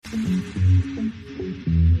I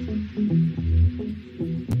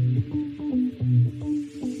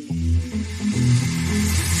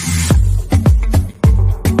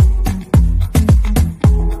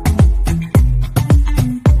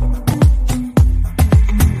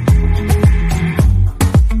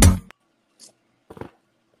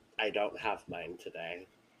don't have mine today.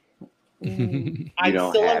 I'm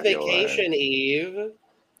still on vacation, Eve.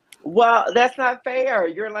 Well, that's not fair.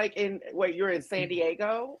 You're you're in San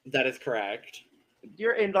Diego? That is correct.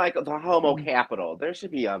 You're in like the homo capital. There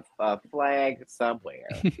should be a flag somewhere,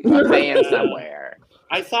 a fan somewhere.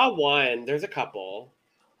 I saw one. There's a couple.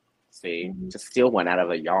 See, just steal one out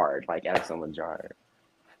of a yard, like out of someone's yard.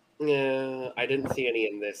 Yeah, I didn't see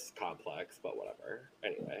any in this complex, but whatever.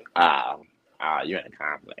 Anyway. You're in a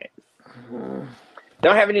complex.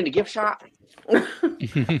 Don't have any in the gift shop?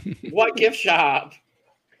 What gift shop?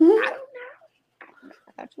 I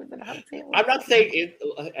don't know. I'm not saying it.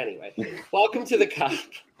 Anyway, welcome to the Cup,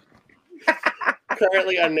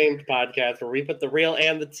 currently unnamed podcast where we put the real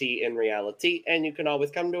and the tea in reality, and you can always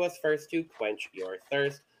come to us first to quench your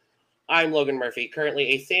thirst. I'm Logan Murphy, currently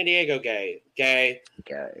a San Diego gay.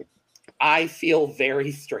 I feel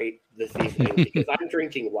very straight this evening because I'm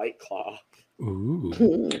drinking White Claw.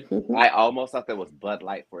 Ooh. I almost thought that was Bud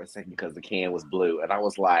Light for a second because the can was blue, and I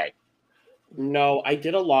was like, no, I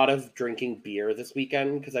did a lot of drinking beer this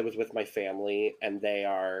weekend because I was with my family, and they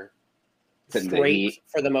are straight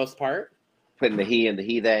for the most part. Putting the he and the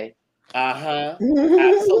he they.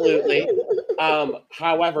 Absolutely.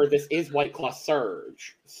 However, this is White Claw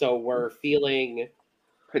Surge, so we're feeling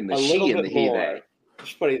putting the a she little and bit the he more. they.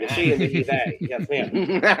 Just putting the she and the he they. Yes,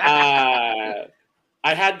 ma'am.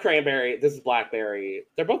 I had cranberry. This is blackberry.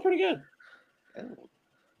 They're both pretty good.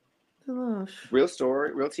 Real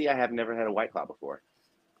story, real tea. I have never had a White Claw before.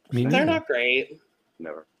 They're not great.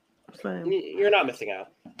 Never. Same. You're not missing out.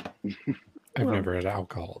 I've never had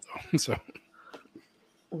alcohol though, so.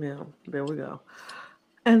 Yeah, there we go.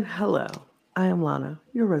 And hello, I am Lana,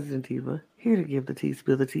 your resident diva, here to give the tea,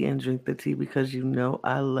 spill the tea, and drink the tea because you know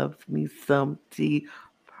I love me some tea.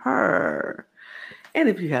 Purr. And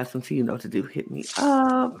if you have some tea, you know what to do. Hit me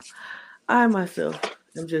up. I myself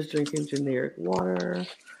am just drinking generic water.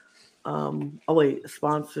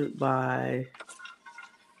 Sponsored by.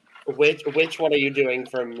 Which one are you doing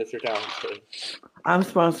from Mr. Talented? I'm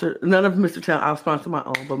sponsored. None of Mr. Talent. I'll sponsor my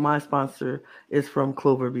own, but my sponsor is from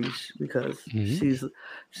Clover Beach because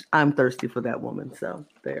I'm thirsty for that woman. So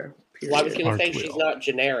there. Period. Well, I was going to say she's not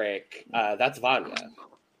generic. That's Vanya.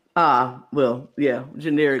 Well, yeah,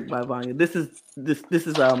 generic by Vanya. This is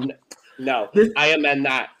No, I amend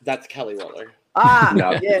that. That's Kelly Roller.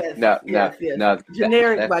 No.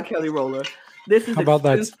 Generic by Kelly Roller. This is how about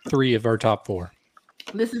that's 3 of our top 4.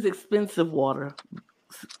 This is expensive water.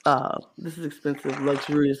 This is expensive,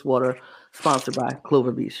 luxurious water sponsored by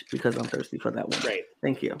Clover Beach because I'm thirsty for that one. Great.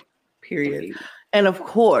 Thank you. Period. And of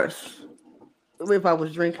course, if I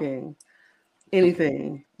was drinking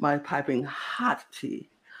anything, my piping hot tea,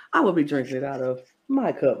 I would be drinking it out of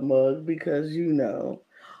my cup mug because you know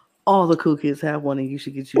all the cool kids have one and you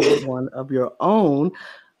should get you one of your own.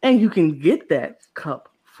 And you can get that cup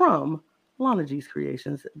from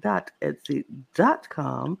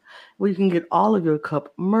LanaG'sCreations.etsy.com where you can get all of your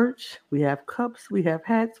cup merch. We have cups, we have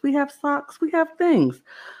hats, we have socks, we have things.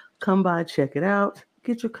 Come by, check it out,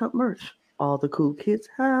 get your cup merch. All the cool kids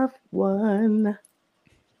have one.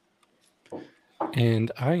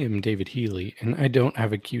 And I am David Healy, and I don't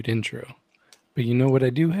have a cute intro. But you know what I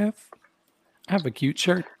do have? I have a cute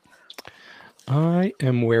shirt. I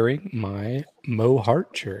am wearing my Mo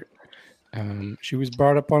Hart shirt. She was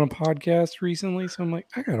brought up on a podcast recently, so I'm like,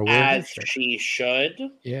 I gotta wear as she should.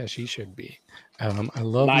 Yeah, she should be. I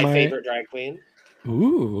love my favorite drag queen.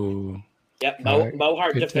 Ooh. Yep, Mo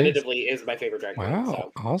Hart definitively is my favorite drag queen.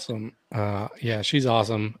 Wow, awesome. Yeah, she's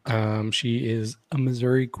awesome. She is a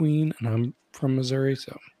Missouri queen, and I'm from Missouri,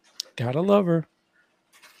 so gotta love her.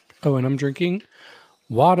 Oh, and I'm drinking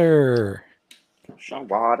water.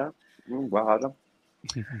 Water.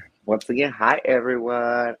 Once again, hi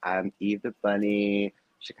everyone. I'm Eve the Bunny,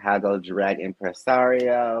 Chicago drag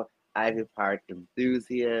impresario, Ivy Park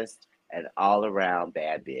enthusiast, and all around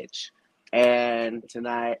bad bitch. And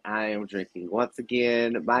tonight I am drinking once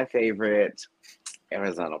again my favorite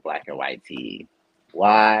Arizona black and white tea.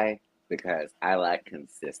 Why? Because I like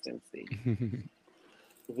consistency.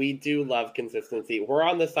 We do love consistency. We're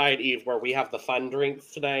on the side, Eve, where we have the fun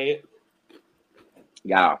drinks today.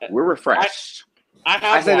 Yeah, we're refreshed.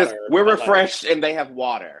 I say this, we're refreshed and they have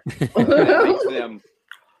water. That makes them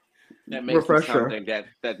That makes you Refresher. something that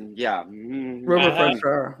yeah. Mhm.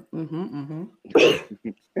 Refresher.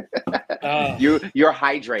 You're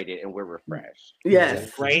hydrated and we're refreshed.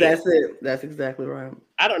 Yes, Great. that's it. That's exactly right.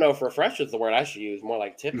 I don't know if refresh is the word I should use, more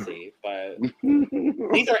like tipsy, but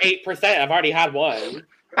these are 8%. I've already had one.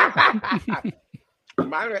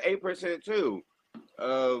 Mine are 8% too.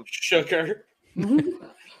 Of Sugar. vitamin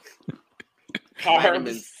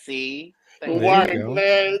Carbs. C. White go.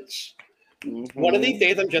 veg. Mhm. One of these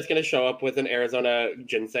days, I'm just going to show up with an Arizona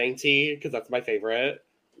ginseng tea because that's my favorite.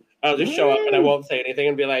 I'll just show up and I won't say anything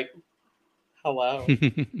and be like, hello.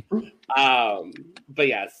 But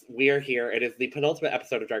yes, we are here. It is the penultimate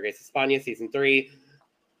episode of Drag Race España season 3.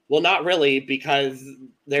 Well, not really, because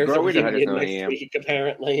there's Girl, a we know how this reunion gonna next end. week,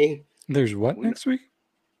 apparently. There's what next week?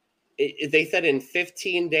 They said in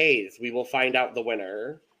 15 days we will find out the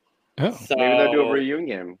winner. Oh, So Maybe they'll do a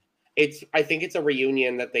reunion. I think it's a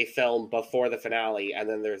reunion that they film before the finale, and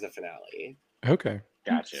then there's a finale. okay.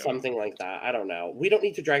 Gotcha. Something like that. I don't know. We don't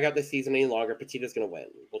need to drag out this season any longer. Petita's going to win.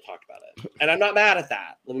 We'll talk about it. And I'm not mad at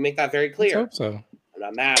that. Let me make that very Let's clear. hope so. I'm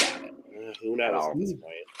not mad at it. Who knows at this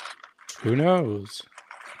point? Who knows?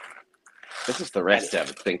 This is the rest of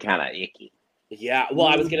it. It's been kind of icky. Yeah. Well,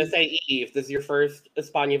 I was going to say, Eve, this is your first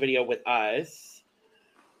España video with us.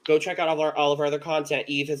 Go check out all of our other content.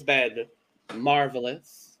 Eve has been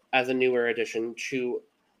marvelous as a newer addition to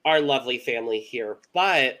our lovely family here.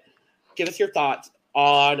 But give us your thoughts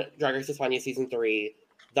on Drag Race España Season 3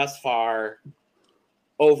 thus far.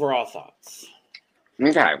 Overall thoughts.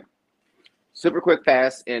 Okay. Super quick,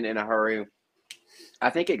 fast, and in a hurry. I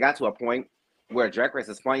think it got to a point where Drag Race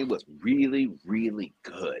España was really, really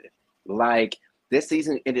good. Like, this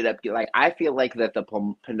season ended up, like, I feel like that the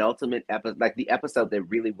penultimate episode, like the episode that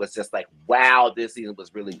really was just like, wow, this season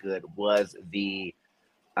was really good, was the,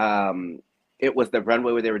 it was the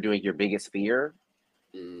runway where they were doing Your Biggest Fear.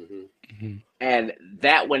 And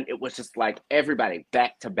that one, it was just like everybody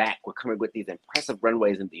back to back were coming with these impressive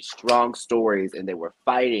runways and these strong stories, and they were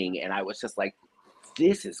fighting. And I was just like,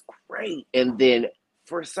 this is great. And then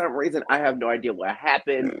for some reason, I have no idea what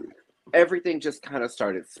happened. Everything just kind of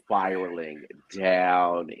started spiraling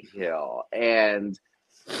downhill. And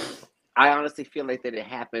I honestly feel like that it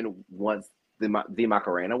happened once the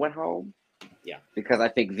Macarena went home. Yeah. Because I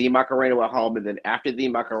think the Macarena went home, and then after the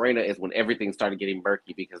Macarena is when everything started getting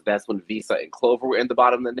murky, because that's when Visa and Clover were in the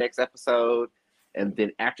bottom of the next episode. And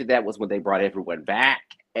then after that was when they brought everyone back.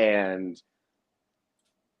 And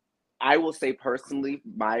I will say personally,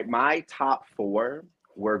 my top 4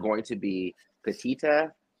 were going to be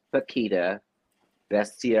Petita, Paquita,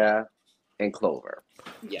 Bestia, and Clover.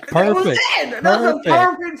 Yeah. Perfect. That's a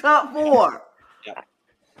perfect top 4. Yeah.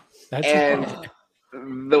 That's And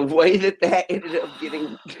the way that ended up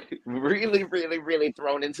getting really, really, really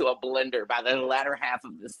thrown into a blender by the latter half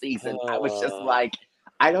of the season, I was just like,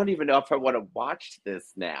 I don't even know if I want to watch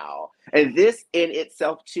this now. And this in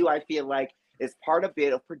itself, too, I feel like is part of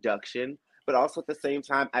it of production, but also at the same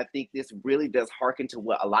time, I think this really does harken to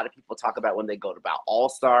what a lot of people talk about when they go about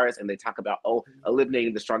All-Stars, and they talk about,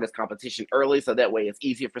 eliminating the strongest competition early, so that way it's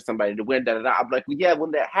easier for somebody to win. I'm like, well, yeah,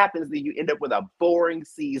 when that happens, then you end up with a boring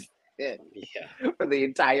season. For the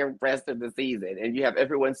entire rest of the season, and you have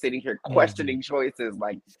everyone sitting here questioning choices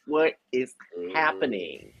like, what is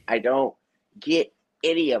happening? I don't get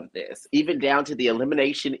any of this, even down to the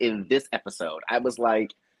elimination in this episode. I was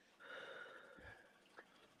like,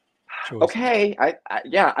 okay, I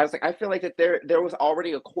was like, I feel like that there was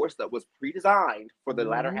already a course that was pre-designed for the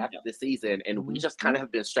latter half of the season, and we just kind of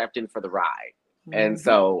have been strapped in for the ride. And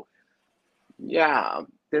so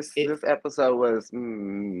this episode was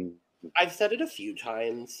I've said it a few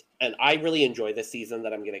times, and I really enjoy this season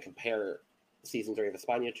that I'm going to compare season 3 of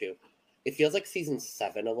España to. It feels like season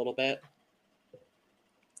 7 a little bit.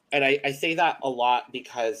 And I say that a lot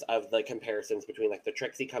because of the comparisons between like the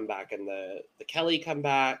Trixie comeback and the Kelly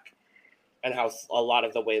comeback, and how a lot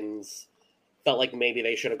of the wins felt like maybe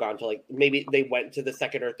they should have gone to, like, maybe they went to the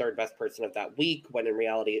second or third best person of that week, when in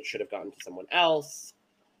reality it should have gone to someone else.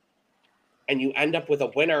 And you end up with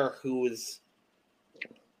a winner who's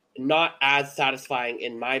not as satisfying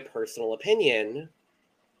in my personal opinion,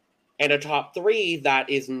 and a top 3 that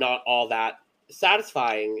is not all that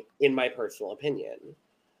satisfying in my personal opinion.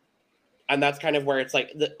 And that's kind of where it's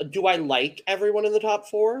like, do I like everyone in the top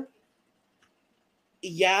 4?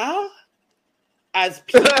 Yeah. As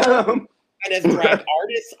people and as drag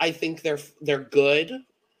artists, I think they're good.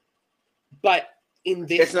 But in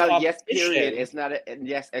this, it's not a yes period. It's not a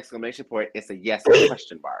yes exclamation point. It's a yes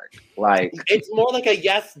question mark. Like, it's more like a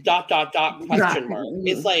yes ... question mark.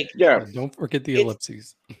 It's like, don't forget the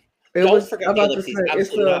ellipses. Don't forget the ellipses.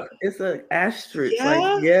 Absolutely not. It's an asterisk. Yeah.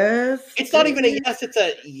 Like, yes. It's not even a yes. It's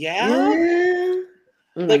a yeah. Yeah.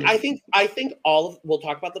 Like, I think we'll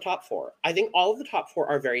talk about the top four. I think all of the top four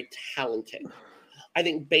are very talented. I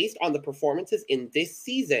think based on the performances in this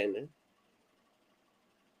season,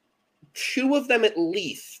 2 of them at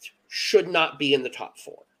least should not be in the top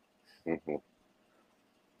 4. Mm-hmm.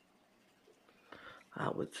 I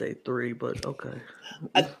would say 3, but okay.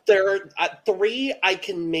 At 3, I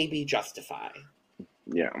can maybe justify.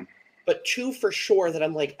 Yeah. But 2 for sure that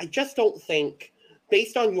I'm like, I just don't think,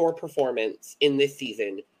 based on your performance in this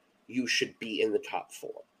season, you should be in the top 4.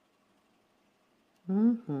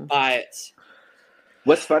 Mm-hmm. But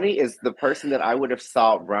what's funny is the person that I would have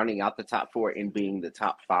saw rounding out the top 4 and being the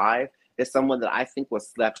top 5 is someone that I think was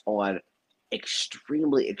slept on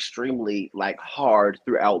extremely like hard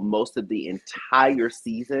throughout most of the entire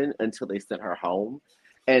season until they sent her home.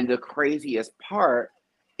 And the craziest part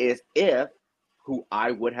is if who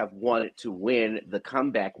I would have wanted to win the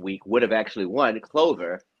comeback week would have actually won,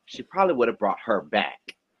 Clover, she probably would have brought her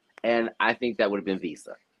back. And I think that would have been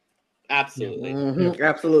Visa. Absolutely. Mm-hmm.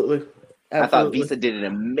 Absolutely. I thought Visa did an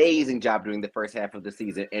amazing job during the first half of the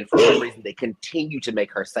season, and for some reason they continue to make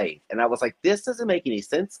her safe. And I was like, this doesn't make any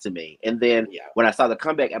sense to me. And then when I saw the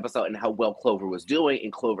comeback episode and how well Clover was doing,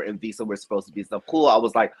 and Clover and Visa were supposed to be so cool, I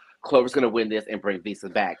was like, Clover's going to win this and bring Visa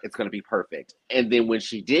back. It's going to be perfect. And then when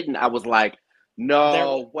she didn't, I was like,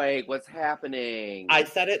 no, wait, what's happening? I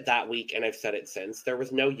said it that week, and I've said it since. There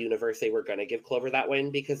was no universe they were going to give Clover that win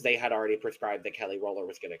because they had already prescribed that Kelly Roller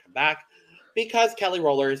was going to come back. Because Kelly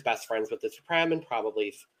Roller is best friends with the Supreme and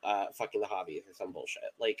probably fucking the Hobbies or some bullshit.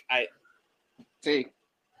 Like, I... See.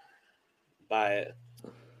 But...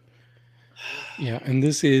 Yeah, and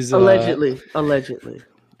this is... Allegedly. True.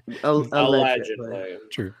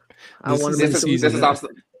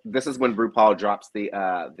 This is when RuPaul drops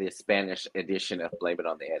the Spanish edition of Blame It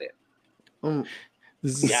on the Edit.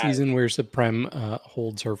 This is a season where Supreme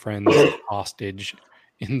holds her friends hostage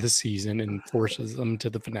in the season and forces them to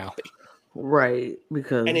the finale. Right,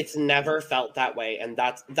 because and it's never felt that way, and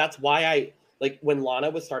that's why I like when Lana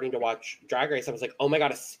was starting to watch Drag Race, I was like, oh my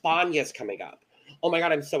god, España's coming up. Oh my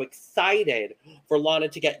god, I'm so excited for Lana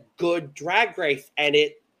to get good Drag Race, and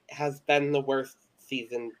it has been the worst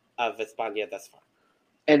season of España thus far.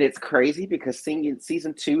 And it's crazy because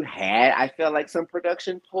season 2 had, I feel like, some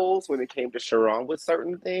production pulls when it came to Sharon with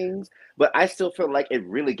certain things, but I still feel like it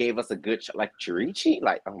really gave us a good like Chirichi,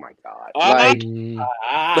 like oh my god,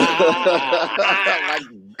 like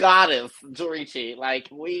goddess Chirichi, like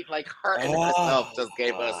we like her and herself just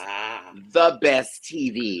gave us the best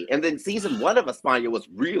TV. And then season 1 of España was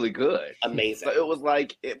really good, amazing. So it was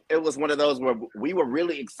like it was one of those where we were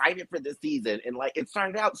really excited for this season, and like it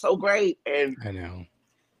started out so great. And I know.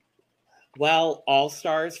 Well, All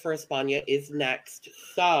Stars for España is next,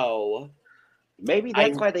 so maybe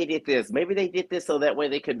that's why they did this. Maybe they did this so that way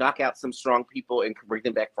they could knock out some strong people and bring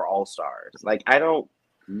them back for All Stars. Like I don't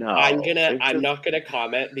know. I'm not gonna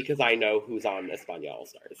comment because I know who's on España All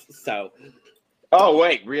Stars. So. Oh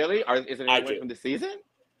wait, really? Is it anyone from the season?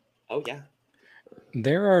 Oh yeah.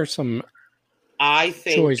 There are some. I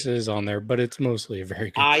think choices on there, but it's mostly a very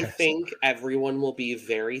good cast. Think everyone will be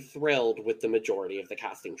very thrilled with the majority of the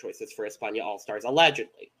casting choices for España All-Stars,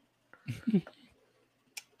 allegedly.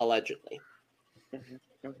 Allegedly.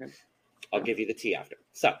 Okay. I'll give you the tea after.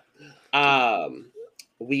 So,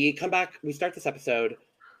 we come back, we start this episode.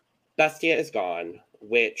 Bestia is gone,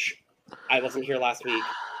 which I wasn't here last week.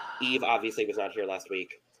 Eve obviously was not here last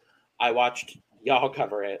week. I watched y'all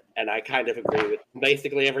cover it, and I kind of agree with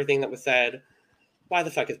basically everything that was said. Why the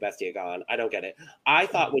fuck is Bestia gone? I don't get it. I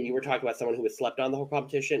thought when you were talking about someone who was slept on the whole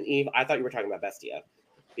competition, Eve, I thought you were talking about Bestia.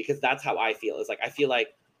 Because that's how I feel. It's like, I feel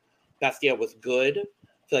like Bestia was good.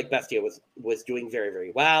 I feel like Bestia was doing very,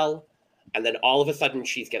 very well. And then all of a sudden,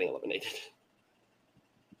 she's getting eliminated.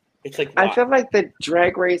 It's like, why? I feel like the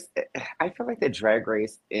Drag Race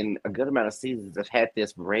in a good amount of seasons have had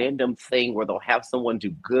this random thing where they'll have someone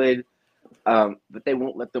do good, but they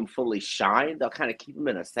won't let them fully shine. They'll kind of keep them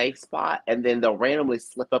in a safe spot, and then they'll randomly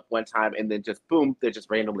slip up one time, and then just boom, they're just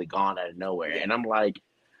randomly gone out of nowhere. And I'm like,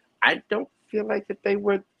 I don't feel like that they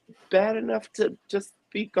were bad enough to just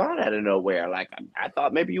be gone out of nowhere. Like I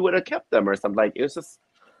thought maybe you would have kept them or something. Like it's just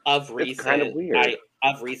it's kind of weird.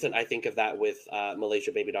 I think of that with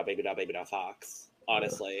Malaysia Baby Doll Fox.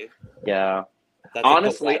 Honestly, yeah. That's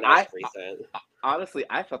honestly, I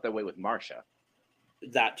felt that way with Marsha.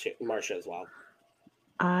 That too, Marsha as well.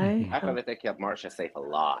 I felt like they kept Marsha safe a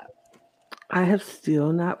lot. I have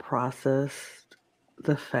still not processed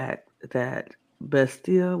the fact that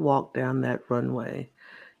Bestia walked down that runway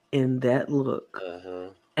in that look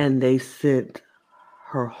and they sent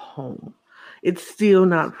her home. It's still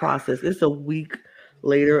not processed. It's a week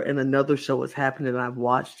later, and another show is happening, and I've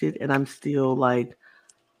watched it, and I'm still like,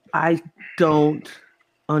 I don't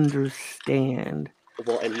understand.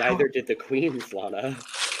 Well, and neither did the queens, Lana.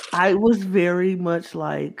 I was very much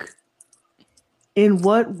like, in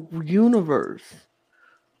what universe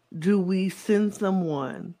do we send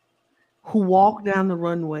someone who walked down the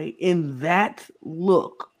runway in that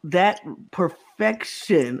look, that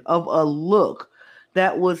perfection of a look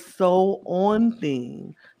that was so on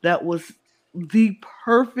theme, that was the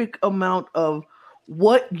perfect amount of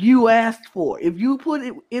what you asked for? If you put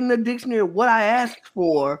it in the dictionary, what I asked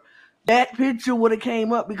for, that picture would have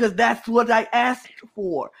came up because that's what I asked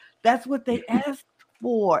for. That's what they asked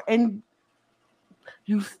for. And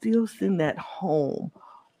you still send that home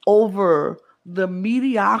over the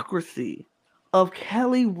mediocrity of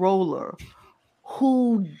Kelly Roller,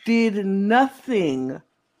 who did nothing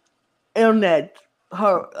in that.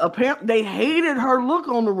 Her apparently they hated her look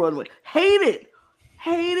on the runway. Hated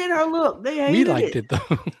her look. They hated We liked it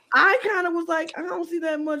though. I kind of was like, I don't see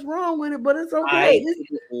that much wrong with it, but it's okay. I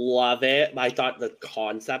love it. I thought the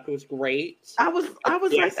concept was great. I was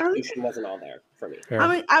The like, execution wasn't all there for me. Fair.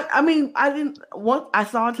 I mean, I didn't. What I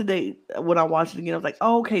saw it today when I watched it again, I was like,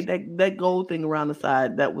 oh, okay, that gold thing around the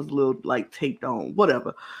side that was a little like taped on,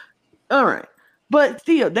 whatever. All right, but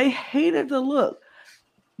still, they hated the look,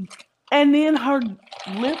 and then her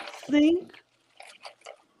lip sync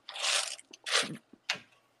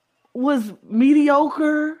was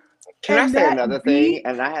mediocre. Can I say another thing?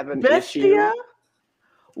 And I have an issue.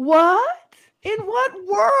 What? In what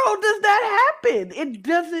world does that happen? It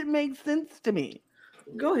doesn't make sense to me.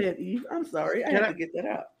 Go ahead, Eve. I'm sorry. I had to get that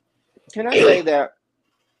out. Can I say that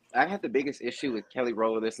I had the biggest issue with Kelly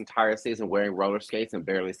Roller this entire season wearing roller skates and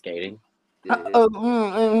barely skating?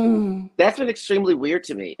 That's been extremely weird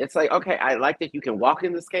to me. It's like, okay, I like that you can walk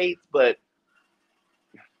in the skates, but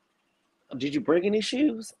did you bring any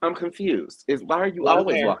shoes? I'm confused. Why are you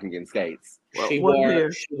always walking in skates? She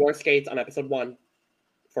wore skates on episode 1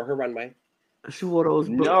 for her runway. She wore those.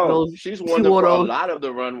 She's worn them for a lot of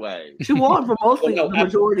the runway. She wore them for mostly the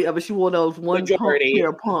majority of it. She wore those one pair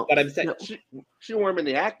of pumps. But I'm saying she wore them in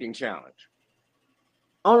the acting challenge.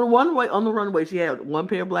 On the runway, she had one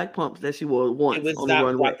pair of black pumps that she wore once. It was on that the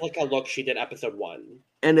runway. replica look she did episode 1.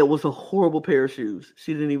 And it was a horrible pair of shoes.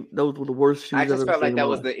 She didn't even. Those were the worst shoes. I just felt like that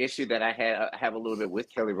was the issue that I have a little bit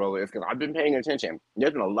with Kelly Roller, is because I've been paying attention.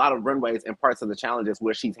 There's been a lot of runways and parts of the challenges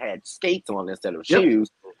where she's had skates on instead of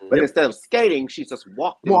shoes, but instead of skating, she's just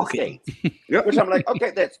walking. The skates. Which I'm like,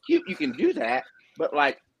 okay, that's cute. You can do that, but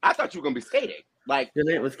like, I thought you were gonna be skating. Like your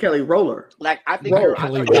name was Kelly Roller. Like I think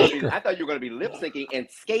I thought you were gonna be lip syncing and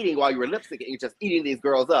skating while you were lip syncing and just eating these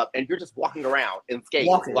girls up, and you're just walking around in skates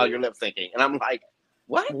while you're lip syncing, and I'm like,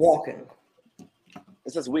 what? Walking.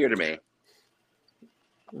 It's just weird to me.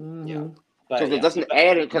 Mm-hmm. Yeah. Because it doesn't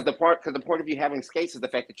add it, because the point of you having skates is the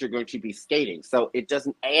fact that you're going to be skating. So it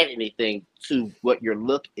doesn't add anything to what your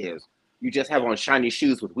look is. You just have on shiny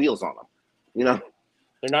shoes with wheels on them. You know?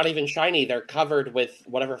 They're not even shiny. They're covered with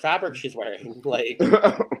whatever fabric she's wearing. Like,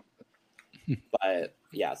 but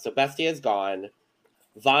yeah, so Bestia is gone.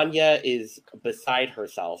 Vanya is beside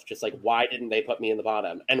herself, just like, why didn't they put me in the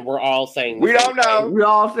bottom? And we're all saying we don't know. We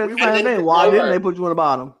all said the same thing. Why didn't they put you in the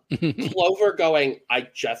bottom? Clover going, I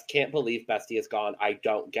just can't believe Bestie is gone. I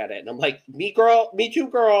don't get it. And I'm like, me too,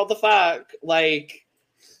 girl. The fuck, like,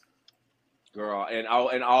 girl, and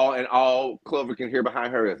all Clover can hear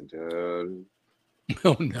behind her is,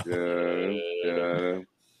 oh no.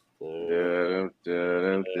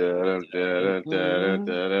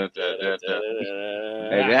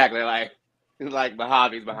 Exactly, like the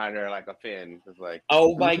hobbies behind her, like a fin. It's like,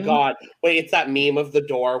 oh my god! Wait, it's that meme of the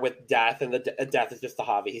door with death, and the death is just the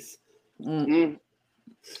hobbies. Pretty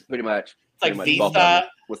much. It's like Vista,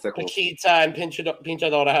 Paquita, and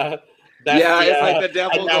Pinchadora. Yeah, it's like the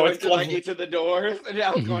devil going to like each of the doors, and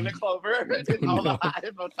now it's going to Clover. It's all the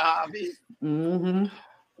hobbies.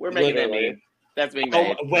 We're making that meme. That's being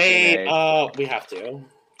made. Oh, wait. We have to.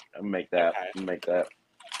 Make that.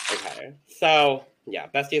 Okay. So, yeah,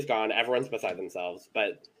 Bestie is gone. Everyone's beside themselves.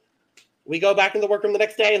 But we go back in the workroom the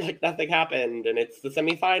next day like nothing happened. And it's the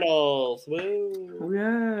semifinals. Woo.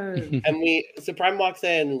 Yeah. And Supreme walks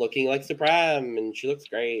in looking like Supreme. And she looks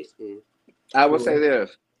great. And, I will say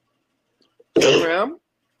this. Supreme,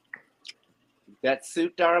 that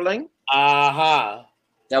suit, darling. That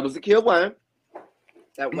was the kill one.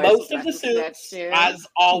 Most of the suits, as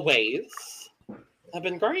always, have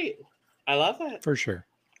been great. I love it. For sure.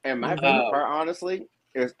 And my favorite part, honestly,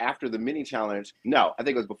 is after the mini challenge. No, I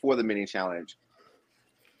think it was before the mini challenge.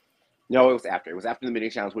 No, it was after. It was after the mini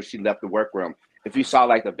challenge where she left the workroom. If you saw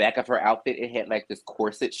like the back of her outfit, it had like this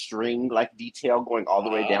corset string like detail going all the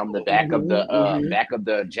way down the back of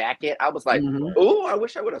the jacket. I was like, oh, I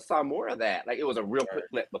wish I would have saw more of that. Like it was a real quick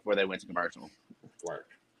flip before they went to commercial. Work.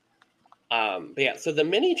 But yeah, so the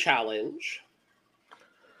mini challenge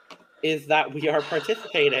is that we are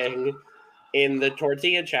participating in the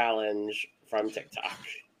tortilla challenge from TikTok.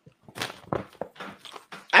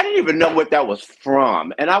 I didn't even know what that was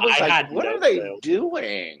from. And I was like, what are they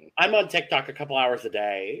doing? I'm on TikTok a couple hours a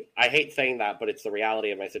day. I hate saying that, but it's the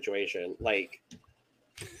reality of my situation. Like,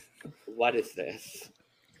 what is this?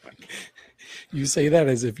 You say that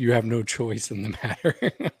as if you have no choice in the matter.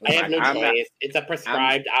 I have no choice. It's a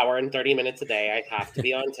prescribed hour and 30 minutes a day. I have to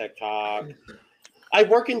be on TikTok. I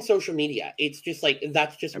work in social media. It's just like,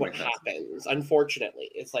 that's just what happens, unfortunately.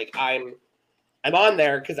 It's like, I'm on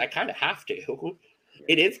there because I kind of have to.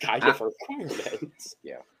 It is kind of a requirement.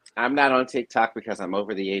 Yeah. I'm not on TikTok because I'm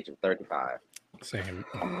over the age of 35. Same.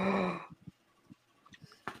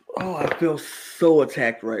 Oh, I feel so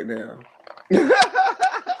attacked right now.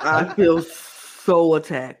 I feel so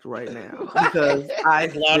attacked right now because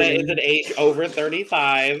Lana is an age over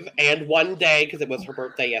 35 and one day because it was her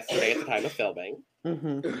birthday yesterday at the time of filming.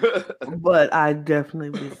 But I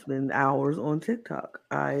definitely will spend hours on TikTok.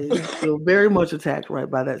 I feel very much attacked right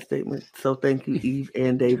by that statement. So thank you, Eve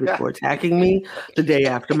and David, for attacking me the day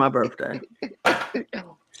after my birthday.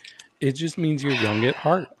 It just means you're young at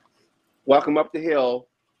heart. Welcome up the hill.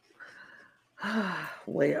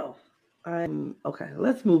 Well, I'm okay.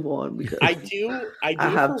 Let's move on because I do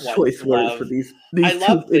have choice words for these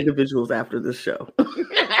two individuals after this show.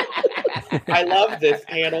 I love this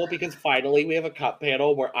panel because finally we have a cup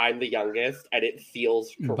panel where I'm the youngest and it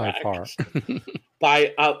feels correct. By far.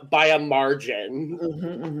 by a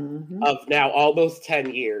margin of now almost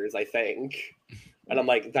 10 years, I think. And I'm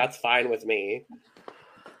like, that's fine with me.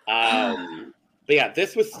 But yeah,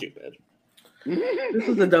 this was stupid. This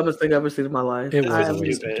was the dumbest thing I've ever seen in my life. It was a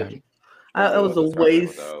waste of time. It was a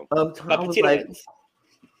waste of time. I was like,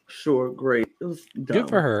 sure, great. It was dumb. Good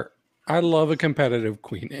for her. I love a competitive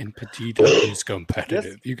queen, and Petita is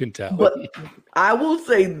competitive. You can tell. But I will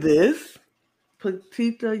say this,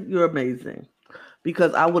 Petita, you're amazing.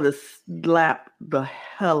 Because I would have slapped the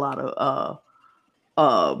hell out of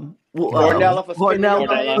Ornella for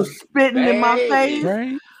spitting in my face.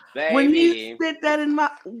 Right? When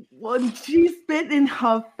she spit in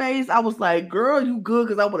her face, I was like, girl, you good,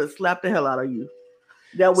 because I would have slapped the hell out of you.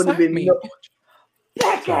 That would have been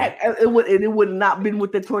it would not been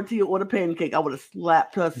with the tortilla or the pancake. I would have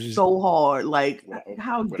slapped her so hard. Like,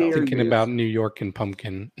 how dare you? Thinking about New York and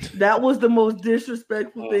pumpkin. That was the most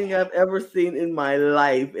disrespectful thing I've ever seen in my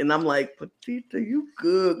life. And I'm like, Petita, you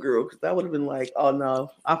good, girl. Because I would have been like, oh no,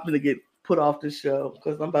 I'm going to get put off the show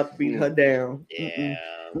because I'm about to beat her down. Yeah.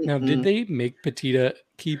 Now, did they make Petita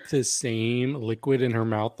keep the same liquid in her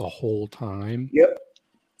mouth the whole time? Yep.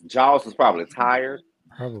 Jaws was probably tired.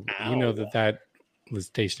 Probably. You know that was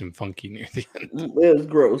tasting funky near the end. It was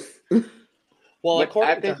gross. Well,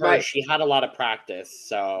 according to her, she had a lot of practice,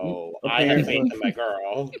 so I have faith in my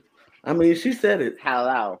girl. I mean, she said it.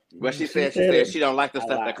 Hello. What she said she don't like the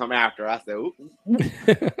stuff that come after. I said, ooh.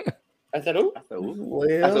 I said, ooh. I said, ooh. Well,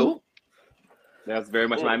 I said, ooh. That's very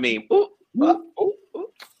much my meme. Ooh. Ooh. Ooh.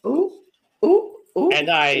 Ooh. Ooh. Ooh. And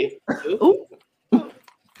I. Ooh.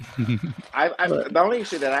 The only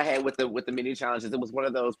issue that I had with the mini challenges, it was one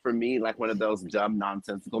of those, for me, like one of those dumb,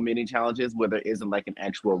 nonsensical mini challenges where there isn't like an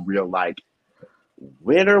actual real like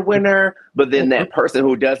winner, but then that person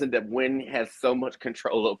who doesn't win has so much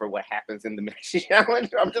control over what happens in the mini challenge.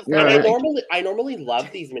 I'm just I normally love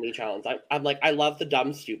these mini challenges. I'm like, I love the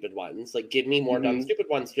dumb, stupid ones. Like, give me more dumb, stupid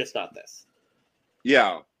ones, just not this.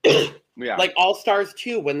 Yeah. Yeah. Like All Stars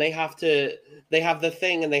 2, when they have the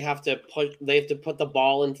thing and they have to put the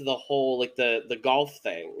ball into the hole, like the golf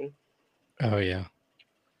thing. Oh yeah.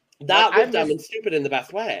 That was dumb and stupid in the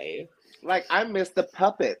best way. Like, I miss the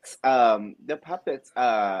puppets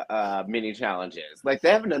mini challenges. Like,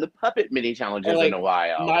 they haven't done the puppet mini challenges in a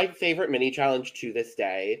while. My favorite mini challenge to this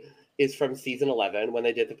day is from season 11 when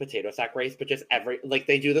they did the potato sack race, but just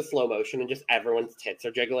they do the slow motion and just everyone's tits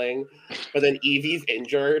are jiggling, but then Evie's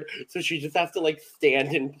injured, so she just has to like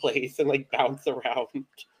stand in place and like bounce around.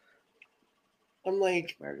 I'm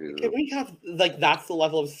like, can we have like, that's the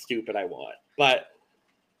level of stupid I want. But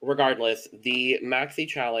regardless, the maxi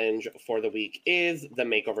challenge for the week is the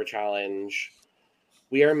makeover challenge.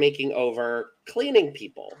 We are making over cleaning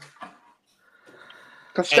people.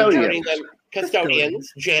 Custodians,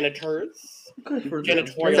 janitors, Good for them.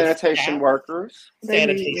 janitorial Sanitation staff, workers.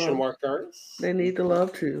 sanitation workers. They need the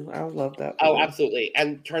love too. I love that. Oh, absolutely.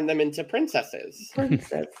 And turn them into princesses.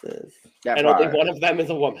 Princesses. That And part. only one of them is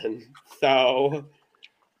a woman. So,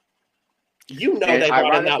 you know, And they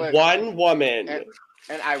brought in that ironically- one woman.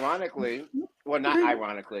 And ironically, well, not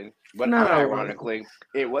ironically, but Not unironically,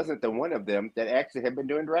 it wasn't the one of them that actually had been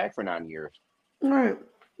doing drag for 9 years. Right.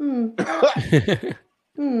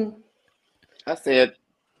 I said,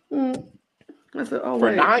 I said, oh, for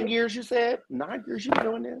wait. 9 years, you said? 9 years you've been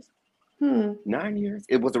doing this? 9 years?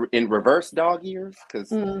 It was in reverse dog years?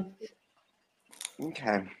 Because,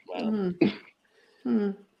 okay. Well,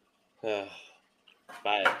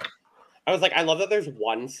 but I was like, I love that there's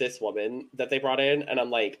one cis woman that they brought in, and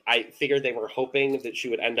I'm like, I figured they were hoping that she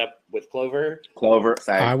would end up with Clover.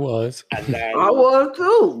 Same. I was. And then I was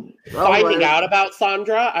too. finding out about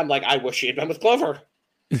Sandra, I'm like, I wish she had been with Clover.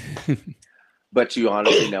 But you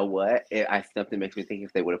honestly know what? Something makes me think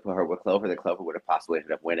if they would have put her with Clover, that Clover would have possibly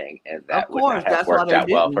ended up winning, and that would not have worked out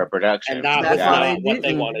well for production. And that was not what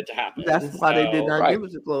they wanted to happen. That's why they did not give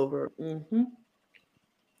it to Clover.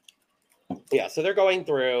 Yeah, so they're going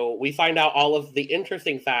through. We find out all of the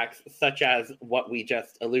interesting facts, such as what we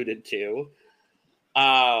just alluded to.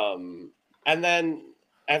 And then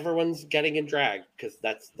everyone's getting in drag, because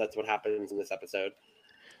that's what happens in this episode.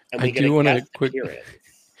 And we get a guest appearance.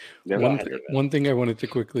 One thing I wanted to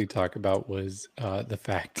quickly talk about was the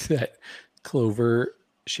fact that Clover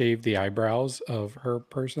shaved the eyebrows of her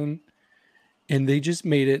person, and they just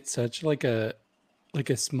made it such like a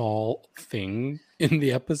small thing in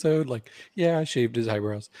the episode. Like, yeah, I shaved his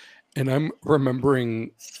eyebrows, and I'm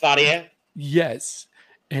remembering Sfadia. Yes,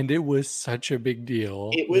 and it was such a big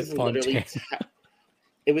deal. It was literally.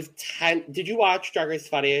 It was 10. Did you watch Drag Race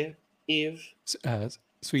Sfadia, Eve?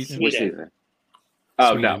 Sweden.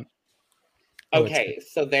 Oh, Sweden. no. Okay,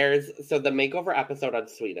 so the makeover episode on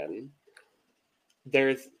Sweden.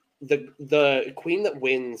 There's the queen that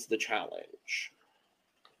wins the challenge.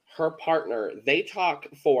 Her partner, they talk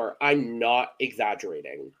for, I'm not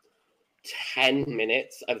exaggerating, 10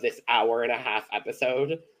 minutes of this hour-and-a-half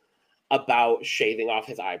episode about shaving off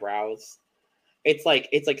his eyebrows. It's like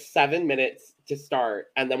 7 minutes to start,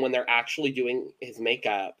 and then when they're actually doing his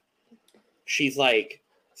makeup, she's like,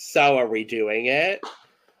 so are we doing it?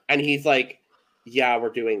 And he's like, yeah, we're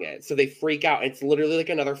doing it. So they freak out. It's literally like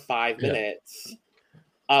another 5 minutes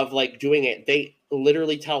of like doing it. They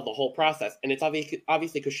literally tell the whole process, and it's obviously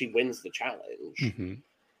because she wins the challenge.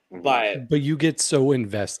 But you get so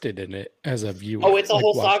invested in it as a viewer. Oh, it's a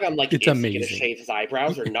whole saga. I'm like, it's amazing. Is he gonna shave his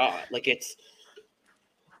eyebrows or not? Like, it's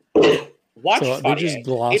They just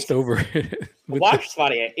glossed over it. Watch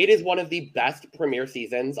Sfadia. It is one of the best premiere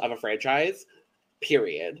seasons of a franchise,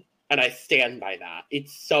 period. And I stand by that.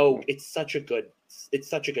 It's such a good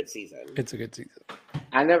season. It's a good season.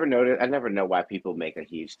 I never know why people make a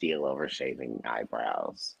huge deal over shaving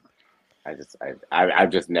eyebrows. I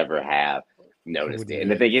just never have noticed it.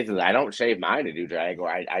 And the thing is I don't shave mine to do drag, or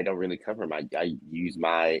I don't really cover I use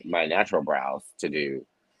my natural brows to do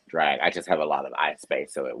drag. I just have a lot of eye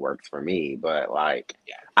space, so it works for me. But I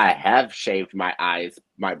have shaved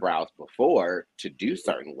my brows before to do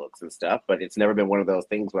certain looks and stuff, but it's never been one of those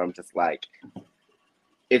things where I'm just like,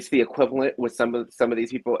 it's the equivalent with some of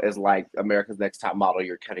these people as like America's Next Top Model,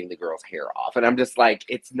 you're cutting the girl's hair off. And I'm just like,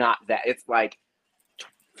 it's not that. It's like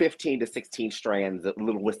 15 to 16 strands,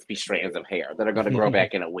 little wispy strands of hair that are going to grow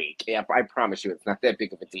back in a week. Yeah, I promise you, it's not that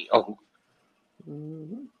big of a deal.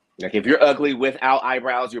 Like, if you're ugly without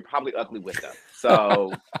eyebrows, you're probably ugly with them.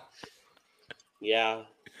 So, yeah.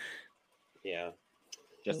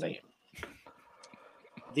 Just saying.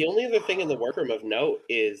 The only other thing in the workroom of note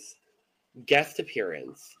is guest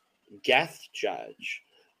appearance, guest judge,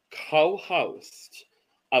 co-host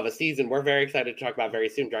of a season we're very excited to talk about very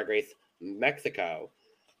soon, Drag Race Mexico,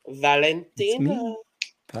 Valentina.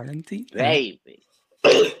 Baby.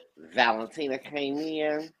 Valentina came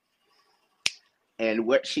in. And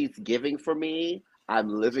what she's giving for me, I'm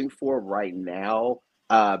living for right now,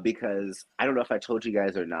 because I don't know if I told you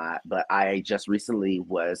guys or not, but I just recently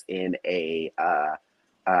was in a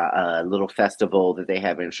little festival that they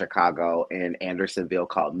have in Chicago in Andersonville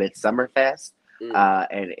called Midsummer Fest.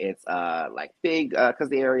 And it's like big, because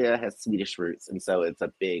the area has Swedish roots. And so it's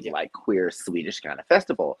a big like queer Swedish kind of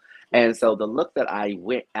festival. And so the look that I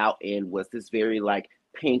went out in was this very like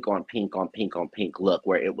pink on pink on pink on pink look,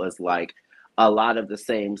 where it was like a lot of the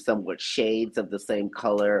same, somewhat shades of the same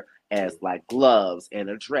color as like gloves and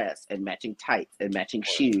a dress and matching tights and matching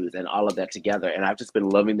shoes and all of that together. And I've just been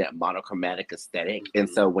loving that monochromatic aesthetic. And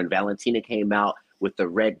so when Valentina came out with the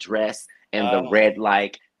red dress and the red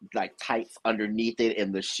like like tights underneath it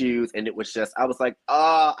and the shoes, and it was just I was like,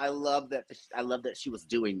 oh, I love that she was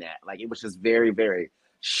doing that. Like it was just very, very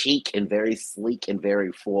chic and very sleek and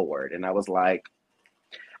very forward. And I was like,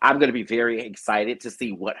 I'm going to be very excited to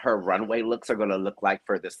see what her runway looks are going to look like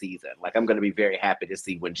for the season. Like I'm going to be very happy to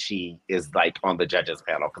see when she is like on the judges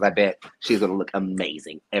panel, because I bet she's going to look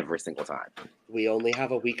amazing every single time. We only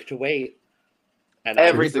have a week to wait, and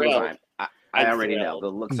every single time. I already know the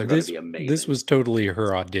looks are going to be amazing. This was totally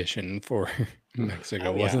her audition for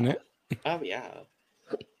Mexico, wasn't it? Oh yeah,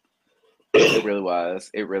 it really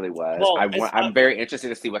was. It really was. Well, I'm very interested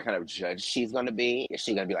to see what kind of judge she's going to be. Is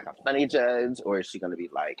she going to be like a funny judge, or is she going to be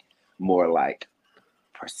like more like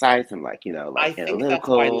precise and like, you know, like I analytical? think that's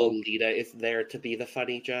why Lolita is there to be the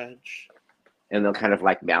funny judge, and they'll kind of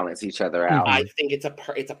like balance each other out. I think it's a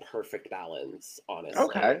perfect balance, honestly.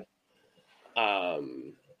 Okay.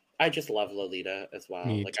 I just love Lolita as well.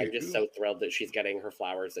 Me like too. I'm just so thrilled that she's getting her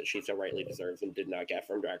flowers that she so rightly deserves and did not get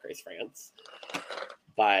from Drag Race France.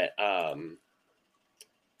 But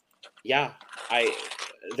yeah,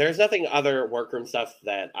 there's nothing other workroom stuff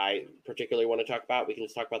that I particularly want to talk about. We can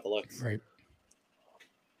just talk about the looks. Right.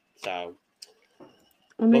 So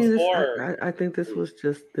I mean, I think this was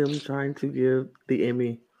just them trying to give the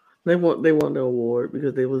Emmy. They want the award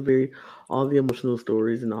because they was all the emotional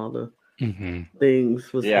stories and all the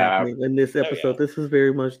things was happening in this episode. This was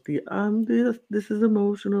very much the this is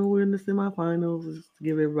emotional. We're in the semifinals. Just to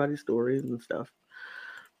give everybody stories and stuff.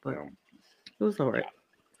 But it was all right.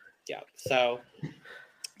 Yeah. So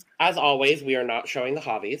as always, we are not showing the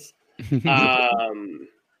hobbies.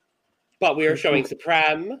 But we are showing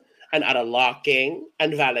Supreme and Ada Locking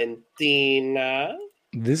and Valentina.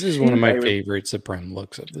 This is one of my favorite Supreme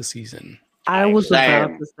looks of the season. I was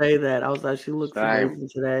about to say that. I was like, she looks amazing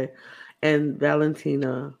today. And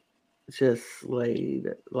Valentina just slayed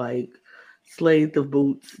the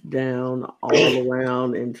boots down all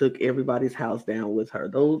around and took everybody's house down with her.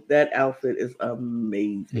 That outfit is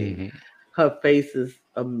amazing. Her face is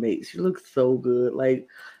amazing. She looks so good. Like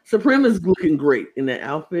Supreme is looking great in that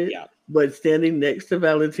outfit. Yeah. But standing next to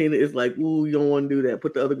Valentina is like, ooh, you don't want to do that.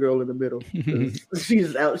 Put the other girl in the middle.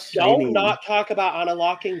 She's outshining. Don't not talk about Anna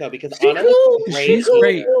Locking though, because Anna great. She's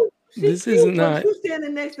great. This is not.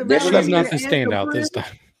 Standing next to She's not the standout this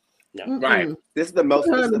time. No. Right. This is the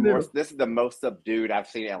most subdued I've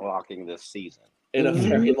seen Anna Locking this season. In a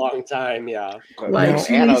very long time, yeah. Like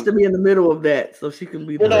she needs to be in the middle of that so she can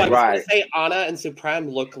be. Well, no, I was going to say Anna and Supreme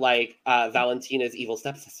look like Valentina's evil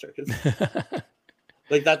stepsisters.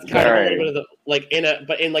 Like that's kind of a little bit of the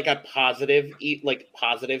but in like a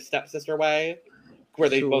positive stepsister way, where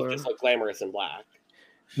they both just look glamorous in black.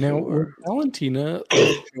 Now, Valentina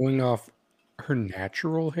showing off her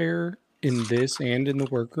natural hair in this and in the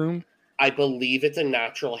workroom. I believe it's a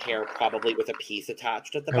natural hair, probably with a piece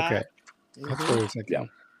attached at the back. Okay, that's what I was thinking.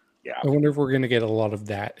 Yeah. I wonder if we're going to get a lot of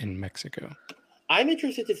that in Mexico. I'm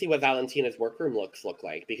interested to see what Valentina's workroom looks look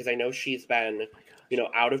like, because I know she's been,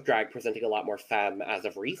 out of drag, presenting a lot more femme as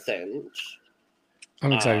of recent.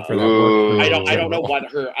 I'm excited for that workroom.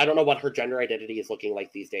 I don't know what her gender identity is looking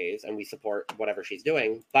like these days, and we support whatever she's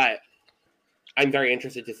doing. But I'm very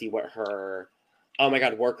interested to see what her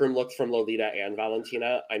workroom looks from Lolita and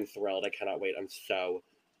Valentina. I'm thrilled. I cannot wait. I'm so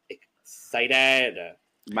excited.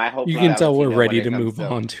 You can tell we're ready to move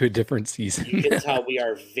on to a different season. You can tell we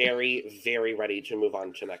are very, very ready to move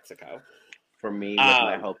on to Mexico. For me, with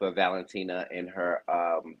my hope of Valentina and her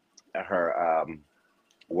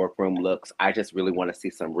workroom looks, I just really want to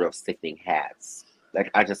see some real sickening hats.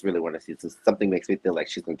 Like I just really want to see something makes me feel like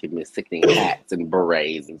she's gonna give me sickening hats and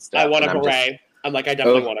berets and stuff. I want a beret. I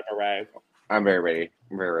definitely want a beret. I'm very ready.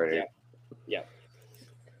 I'm very ready. Yeah.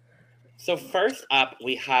 So first up,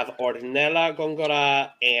 we have Ornella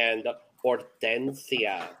Gongora and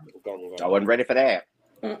Hortensia Gongora. I wasn't ready for that.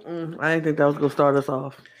 I didn't think that was going to start us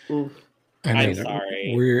off. Oof. I'm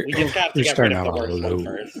sorry. We just got to get rid of the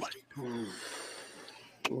worst one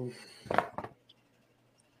first.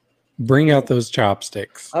 Bring out those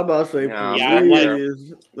chopsticks. I'm about to say, I'm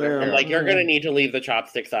like, you're going to need to leave the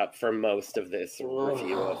chopsticks up for most of this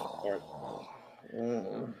review.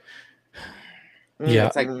 Yeah,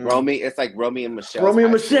 it's like Romy and Michelle. Romy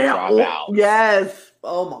and Michelle. Yes.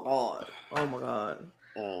 Oh my god.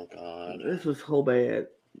 This was so bad.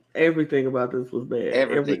 Everything about this was bad.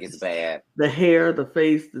 Everything is bad. The hair, the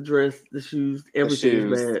face, the dress, the shoes,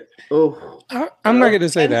 everything is bad. Oh, I'm not going to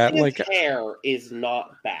say that. Like hair is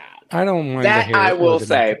not bad. I don't mind that. The hair I will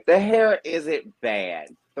say the hair isn't bad.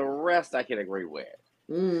 The rest I can agree with.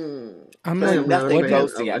 I'm not. Nothing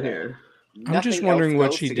goes together. I'm just wondering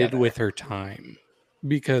what she did with her time,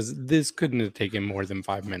 because this couldn't have taken more than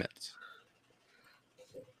 5 minutes.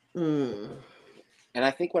 Mm. And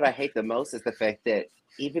I think what I hate the most is the fact that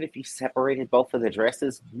even if you separated both of the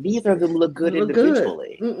dresses, neither of them look good Look good.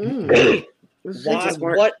 individually. It's They Why? just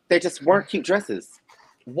weren't. What? They just weren't cute dresses.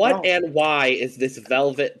 What No. and why is this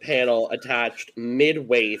velvet panel attached mid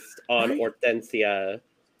waist on Right. Hortensia?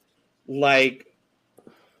 Like,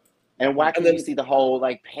 And why and can then you see the whole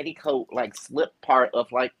like petticoat like slip part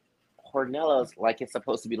of like Hornella's like it's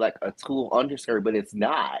supposed to be like a tulle underskirt, but it's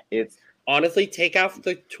not. It's honestly, take off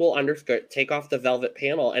the tulle underskirt, take off the velvet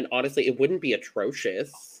panel, and honestly, it wouldn't be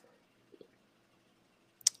atrocious.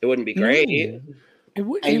 It wouldn't be great. No. It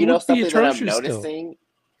would and you know be something that I'm atrocious still. noticing,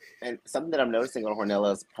 and something that I'm noticing on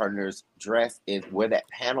Hornella's partner's dress is where that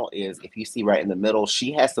panel is. If you see right in the middle,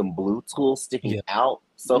 she has some blue tulle sticking Yeah. out.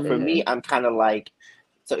 So for me, I'm kind of like,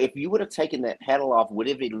 so if you would have taken that panel off, would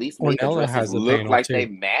it at least made the Ornella dresses has a look panel like too. they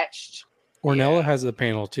matched? Ornella Yeah. has the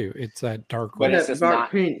panel too. It's that dark But red. it's That just dark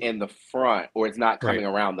not pink. in the front, or it's not coming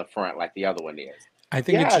Right. around the front like the other one is. I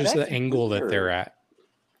think it's Yeah, just the that's angle that they're weird. at.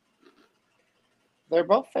 They're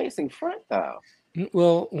both facing front though.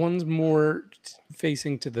 Well, one's more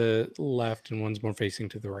facing to the left and one's more facing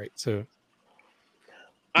to the right. So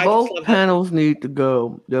I just Both love that. panels need to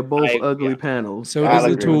go. They're both ugly yeah. panels. so I'll does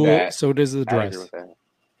the agree with tulle. that. So does the I agree dress. with that.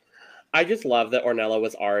 I just love that Ornella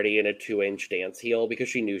was already in a 2-inch dance heel because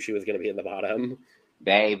she knew she was going to be in the bottom.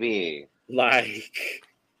 Baby. Like,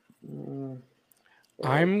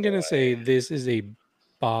 I'm gonna say this is a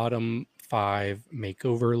bottom 5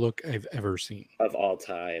 makeover look I've ever seen. of all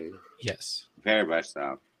time. Yes, Very much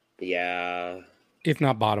so. Yeah. if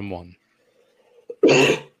not bottom 1.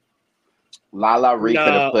 Lala Ree could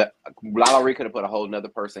No. have put a whole nother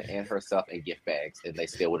person and herself in gift bags, and they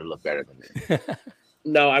still would have looked better than this.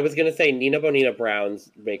 No, I was going to say Nina Bonina Brown's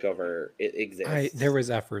makeover it exists. There was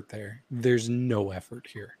effort there. There's no effort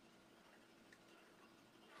here.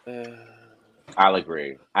 I'll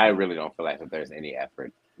agree. I really don't feel like that there's any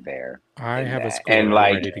effort there. I in have a that. score And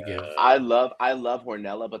like ready to give. I love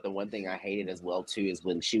Hornella, but the one thing I hated as well too is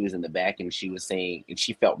when she was in the back and she was saying, and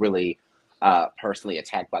she felt really personally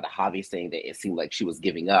attacked by the hobby, saying that it seemed like she was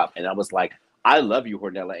giving up. And I was like, I love you,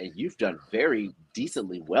 Hornella, and you've done very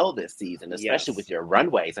decently well this season, especially Yes. with your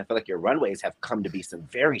runways. I feel like your runways have come to be some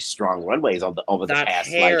very strong runways over the That past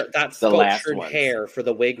hair, like that the last sculptured ones. hair for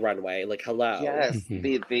the wig runway. Like, hello. Yes,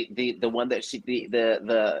 Mhm. the one that she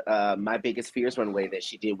the My Biggest Fears runway that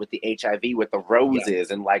she did with the HIV with the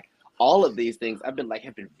roses and like all of these things have been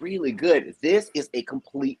really good. This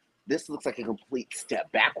looks like a complete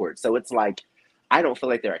step backwards. So it's like I don't feel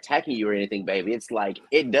like they're attacking you or anything, baby. It's like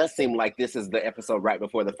it does seem like this is the episode right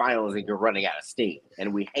before the finals and you're running out of steam.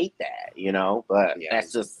 And we hate that, you know, but Yeah.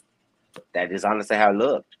 that is honestly how it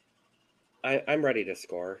looked. I'm ready to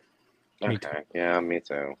score. Me Okay. Yeah, me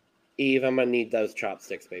too. Eve, I'm going to need those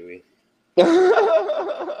chopsticks, baby.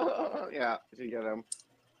 Yeah, you get them.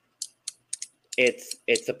 It's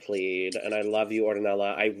a plead, and I love you,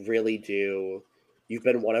 Ornella. I really do. You've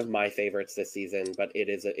been one of my favorites this season, but it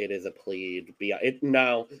is a plead.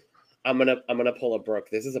 No, I'm gonna pull a Brooke.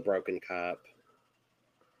 This is a broken cup.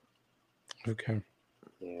 Okay.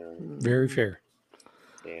 Yeah. Very fair.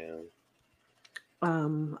 Yeah.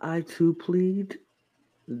 I too plead.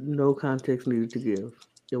 No context needed to give.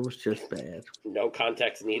 It was just bad. No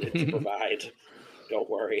context needed to provide. Don't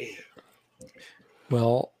worry.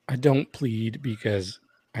 Well, I don't plead because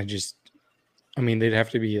they'd have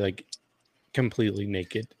to be like completely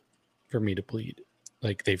naked for me to plead.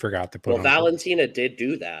 Like they forgot to put on Valentina did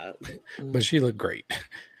do that. but she looked great.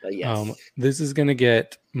 Yes. This is going to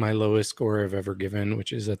get my lowest score I've ever given,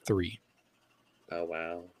 which is a 3. Oh,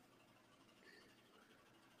 wow.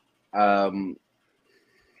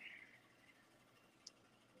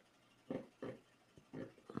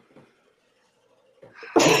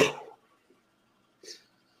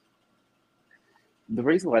 The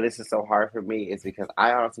reason why this is so hard for me is because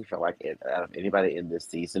I honestly feel like out of anybody in this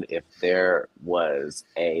season, if there was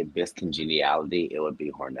a miscongeniality, it would be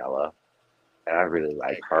Hornella. And I really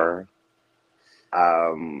like her.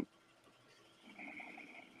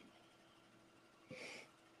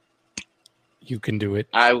 You can do it.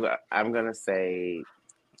 I'm going to say...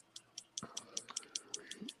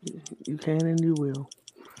 You can and you will.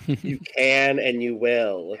 You can and you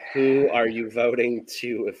will. Who are you voting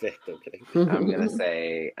to evict? I'm kidding. I'm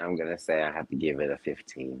gonna say I have to give it a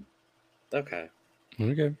 15. Okay.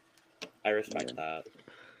 Okay. I respect that.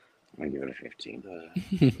 I'm gonna give it a 15.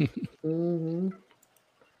 Mm-hmm.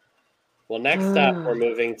 Well, next up, we're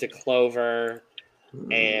moving to Clover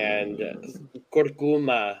and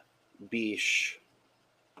Kurkuma Bish.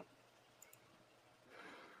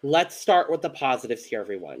 Let's start with the positives here,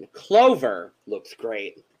 everyone. Clover looks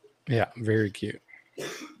great. Yeah, very cute.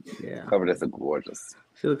 Yeah, Clover does look gorgeous.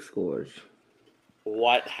 she looks gorgeous.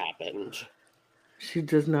 What happened? She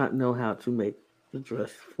does not know how to make the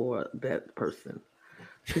dress for that person.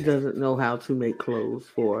 She doesn't know how to make clothes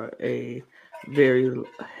for a very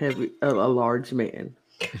a large man.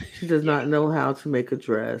 She does Yeah, not know how to make a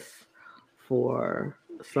dress for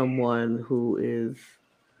someone who is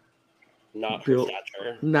not her built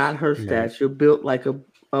stature. not her Right. stature, built like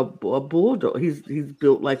a bulldozer. He's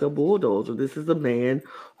built like a bulldozer. This is a man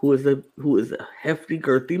who is a hefty,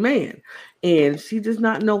 girthy man, and she does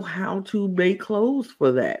not know how to make clothes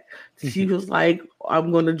for that. She was like,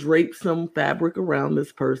 "I'm going to drape some fabric around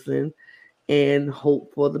this person and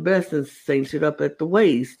hope for the best and cinch it up at the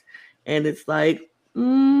waist." And it's like,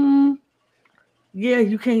 yeah,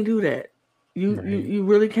 you can't do that. Right. You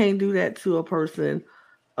really can't do that to a person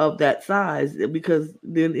of that size because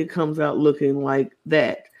then it comes out looking like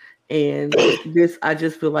that. And this, I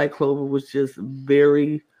just feel like Clover was just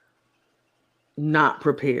very not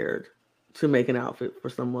prepared to make an outfit for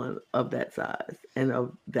someone of that size and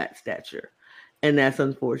of that stature. And that's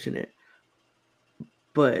unfortunate.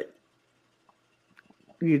 But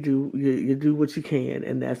you do what you can,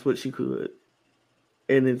 and that's what she could.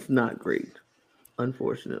 And it's not great,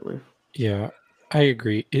 unfortunately. Yeah, I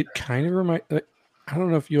agree. It kind of I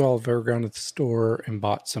don't know if you all have ever gone to the store and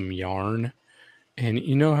bought some yarn. And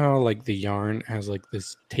you know how like the yarn has like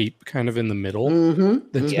this tape kind of in the middle Mm-hmm.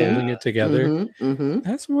 that's Mm-hmm. holding Yeah. it together? Mm-hmm. Mm-hmm.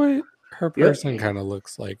 That's what her Yep. person kind of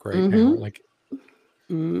looks like right now. Mm-hmm. Like,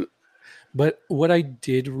 mm. But what I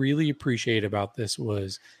did really appreciate about this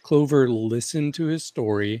was Clover listened to his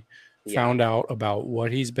story, Yeah. found out about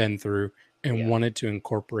what he's been through, and Yeah. wanted to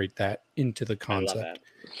incorporate that into the I love concept. it.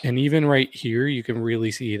 And even right here, you can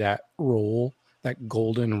really see that roll, that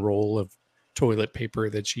golden roll of toilet paper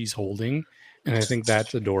that she's holding. And I think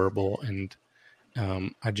that's adorable. And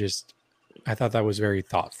I thought that was very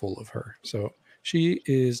thoughtful of her. So she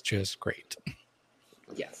is just great.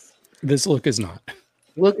 Yes. This look is not.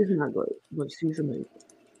 Look is not great, but she's amazing.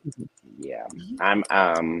 Yeah, I'm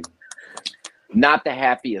not the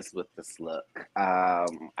happiest with this look.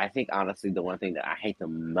 I think honestly, the one thing that I hate the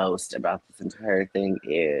most about this entire thing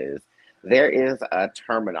is there is a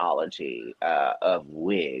terminology of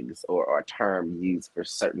wigs or a term used for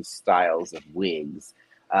certain styles of wigs,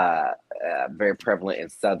 very prevalent in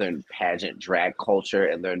Southern pageant drag culture,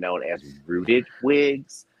 and they're known as rooted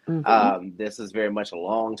wigs. This is very much a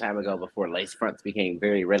long time ago before lace fronts became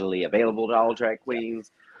very readily available to all drag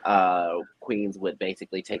queens. Queens would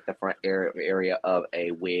basically take the front area of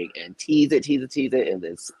a wig and tease it, and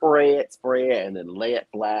then spray it, and then lay it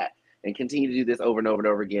flat, and continue to do this over and over and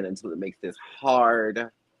over again until it makes this hard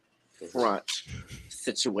front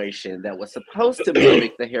situation that was supposed to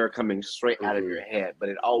mimic the hair coming straight out of your head, but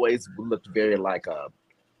it always looked very like I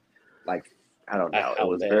don't know. It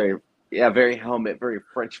was very helmet, very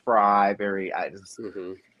French fry, very. I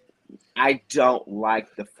don't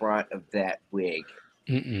like the front of that wig.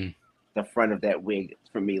 Mm-mm. The front of that wig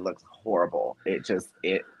for me looks horrible. It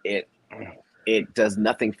does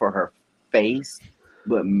nothing for her face,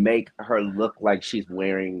 but make her look like she's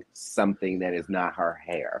wearing something that is not her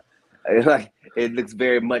hair. Like it looks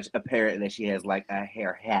very much apparent that she has like a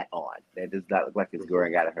hair hat on that does not look like it's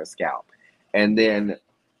growing out of her scalp. And then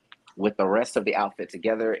with the rest of the outfit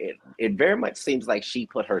together, it very much seems like she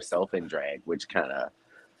put herself in drag, which kind of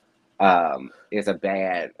is a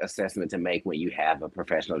bad assessment to make when you have a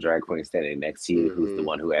professional drag queen standing next to you who's the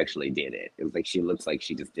one who actually did it. It was like she looks like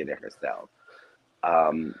she just did it herself.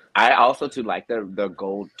 I also too like the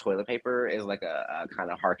gold toilet paper is like a kind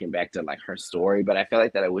of harken back to like her story, but I feel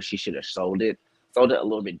like that I wish she should have sold it a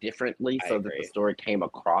little bit differently so that the story came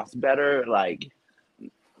across better. Like,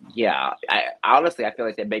 yeah, I honestly I feel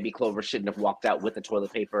like that Baby Clover shouldn't have walked out with the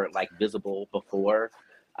toilet paper like visible before.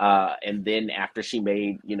 And then after she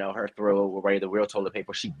made, her throw away the real toilet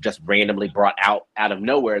paper, she just randomly brought out of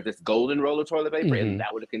nowhere this golden roll of toilet paper, and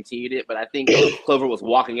that would have continued it. But I think Clover was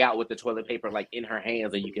walking out with the toilet paper like in her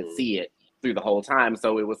hands, and you can see it through the whole time.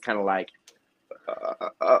 So it was kind of like,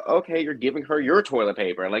 okay, you're giving her your toilet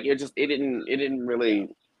paper. Like it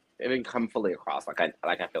didn't come fully across like I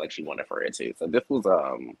feel like she wanted for it to. So this was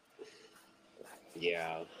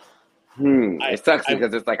yeah. It sucks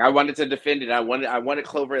because it's like I wanted to defend it. I wanted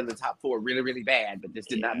Clover in the top 4 really, really bad, but this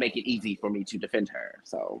did not make it easy for me to defend her.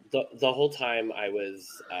 So the whole time I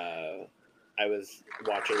was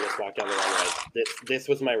watching this walk down the runway, this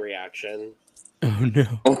was my reaction. Oh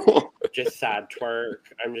no! Just sad twerk.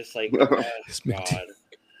 I'm just like, oh, God.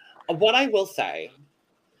 What I will say,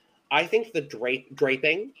 I think the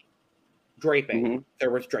draping.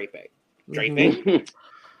 There was draping.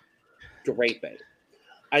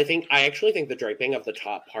 I actually think the draping of the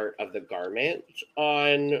top part of the garment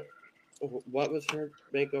on, what was her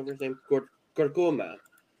makeover's name? Gorguma.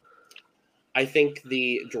 I think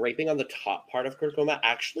the draping on the top part of Gorguma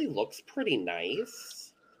actually looks pretty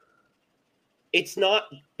nice. It's not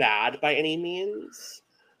bad by any means.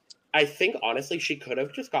 I think, honestly, she could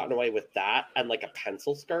have just gotten away with that and, like, a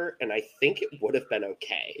pencil skirt, and I think it would have been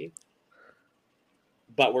okay.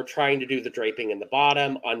 But we're trying to do the draping in the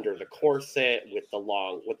bottom, under the corset, with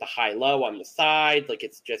the high-low on the side. Like,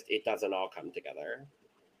 it doesn't all come together.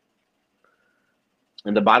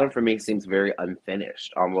 And the bottom for me seems very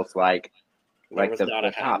unfinished, almost like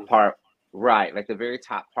the top part. Right, like the very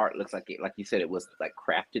top part looks like it, like you said, it was like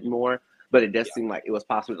crafted more. But it does seem like it was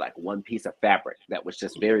possibly like one piece of fabric that was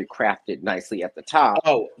just very crafted nicely at the top.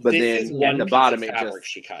 Oh, but this then is one at the piece bottom, of fabric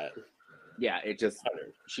she cut. Yeah,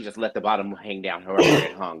 she just let the bottom hang down however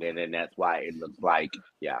it hung, and then that's why it looks like,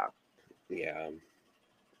 yeah.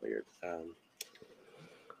 Weird.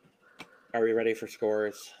 Are we ready for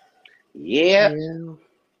scores? Yeah.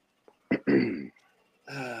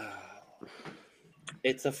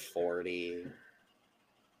 It's a 40.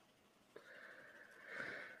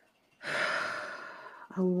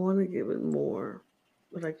 I want to give it more,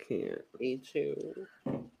 but I can't. Me too.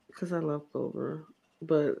 Because I love Clover,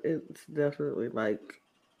 but it's definitely like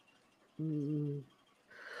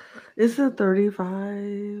it's a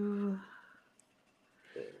 35.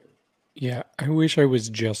 Yeah, I wish I was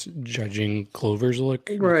just judging Clover's look.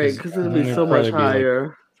 Right, because it'd be so much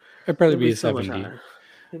higher. It'd probably be a 70.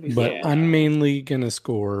 But so I'm mainly going to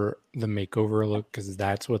score the makeover look because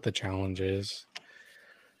that's what the challenge is.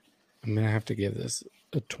 I'm going to have to give this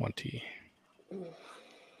a 20.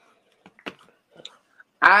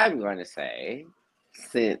 I'm going to say,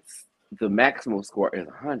 since the maximum score is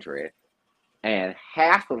 100, and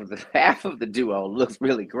half of the duo looks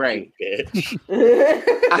really great,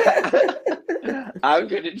 I'm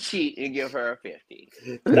going to cheat and give her a 50.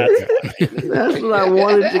 That's fine. That's what I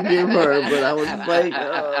wanted to give her, but I was like,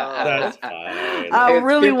 that's fine. I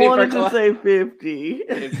really wanted to say 50.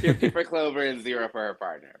 It's 50 for Clover and 0 for her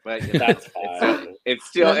partner. But you know, that's fine. It's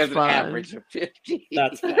still as an average of 50.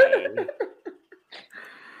 That's fine.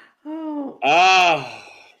 Oh.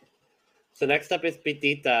 So next up is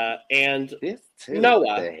Petita and Noah.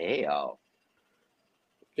 What the hell?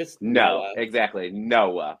 Just Noah. Exactly.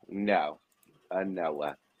 Noah. No. A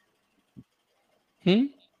Noah. I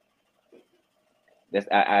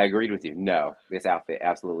agreed with you. No. This outfit,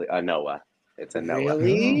 absolutely a Noah. It's a Noah.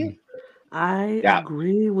 Really? I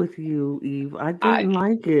agree with you, Eve. I didn't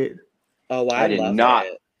like it. Oh, I did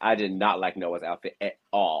not like Noah's outfit at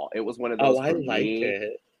all. It was one of those. I like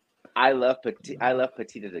it. I love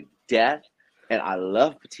Petita to death, and I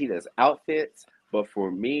love Petita's outfits. But for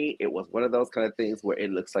me, it was one of those kind of things where it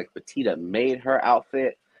looks like Petita made her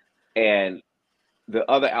outfit, and the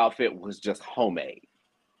other outfit was just homemade.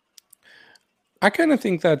 I kind of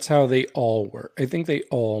think that's how they all were. I think they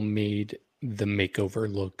all made the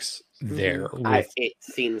makeover looks there. It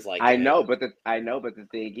seems like I know, but the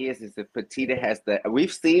thing is that Petita has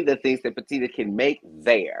we've seen the things that Petita can make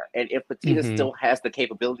there, and if Petita still has the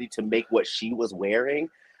capability to make what she was wearing,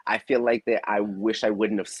 I feel like that I wish I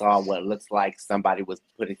wouldn't have saw what it looks like somebody was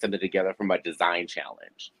putting something together from a design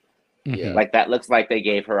challenge. Yeah. Like that looks like they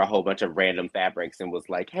gave her a whole bunch of random fabrics and was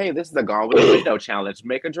like, hey, this is a Gone with the Window challenge.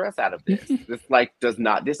 Make a dress out of this. This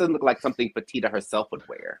doesn't look like something Petita herself would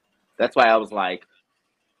wear. That's why I was like,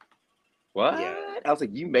 what? Yeah. I was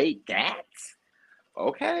like, you made that?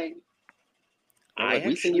 Okay.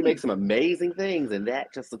 We've seen you make some amazing things, and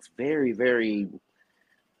that just looks very, very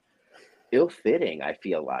ill-fitting, I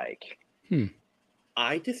feel like.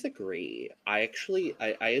 I disagree. I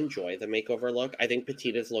enjoy the makeover look. I think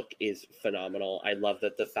Petita's look is phenomenal. I love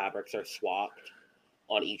that the fabrics are swapped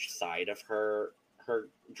on each side of her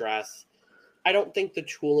dress. I don't think the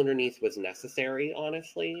tulle underneath was necessary,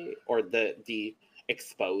 honestly, or the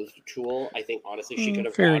exposed tulle. I think honestly she could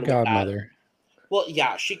have fairy gone godmother. With that. Well,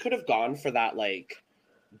 yeah, she could have gone for that like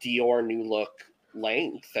Dior new look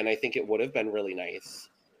length, and I think it would have been really nice.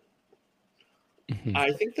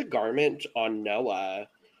 I think the garment on Noah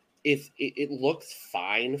it looks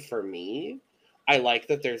fine for me. I like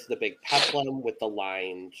that there's the big peplum with the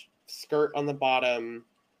lined skirt on the bottom.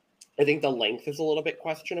 I think the length is a little bit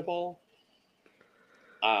questionable.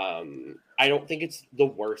 I don't think it's the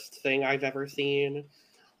worst thing I've ever seen.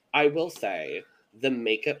 I will say the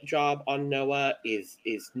makeup job on Noah is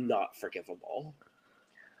not forgivable.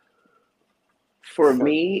 For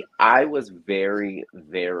me, I was very,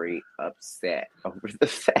 very upset over the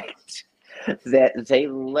fact that they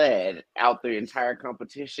led out the entire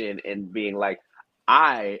competition and being like,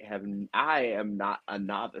 I am not a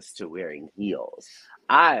novice to wearing heels.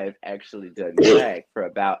 I've actually done drag for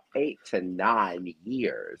about 8 to 9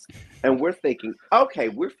 years. And we're thinking, okay,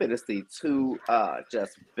 we're finna see two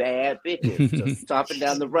just bad bitches just stomping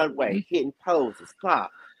down the runway, hitting poses, pop,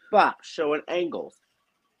 bop, showing angles.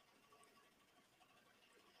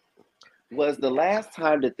 Was the last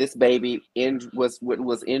time that this baby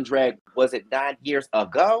was in drag, was it 9 years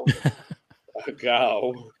ago?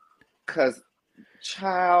 Ago. Because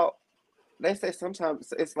child, they say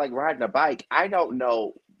sometimes it's like riding a bike. I don't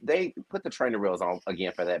know. They put the trainer wheels on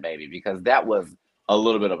again for that baby because that was a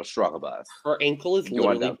little bit of a struggle bus. Her ankle is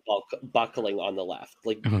literally buckling on the left.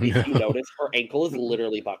 Like, if you notice, her ankle is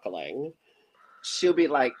literally buckling. She'll be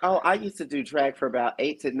like, "Oh, I used to do drag for about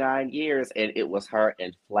 8 to 9 years, and it was her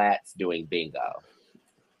in flats doing bingo."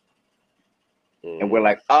 And we're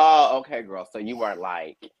like, "Oh, okay, girl. So you weren't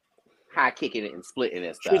like high kicking it and splitting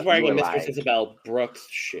and stuff." She was wearing a Mistress Isabel Brooks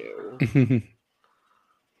shoe.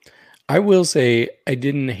 I will say I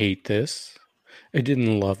didn't hate this. I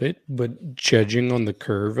didn't love it, but judging on the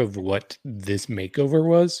curve of what this makeover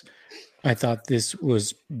was, I thought this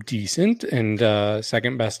was decent and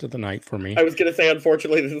second best of the night for me. I was going to say,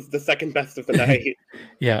 unfortunately, this is the second best of the night.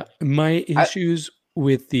 Yeah, my issues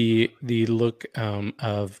with the look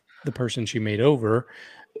of the person she made over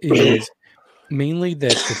is mainly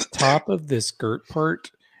that the top of the skirt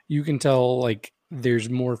part, you can tell like there's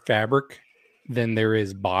more fabric than there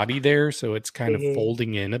is body there, so it's kind of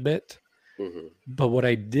folding in a bit. But what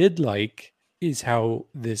I did like is how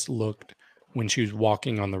this looked when she was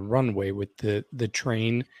walking on the runway with the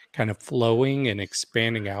train kind of flowing and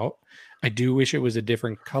expanding out. I do wish it was a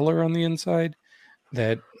different color on the inside.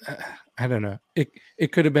 That I don't know.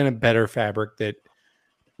 It could have been a better fabric that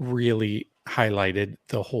really highlighted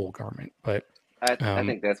the whole garment. But I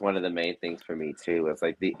think that's one of the main things for me too. Is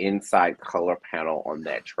like the inside color panel on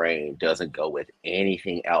that train doesn't go with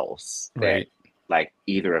anything else that like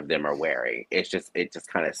either of them are wearing. It just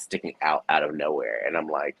kind of sticking out of nowhere, and I'm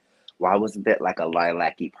like, why wasn't that like a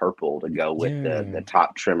lilac-y purple to go with the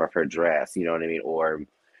top trim of her dress? You know what I mean?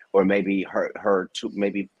 Or maybe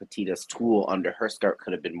maybe Petita's tulle under her skirt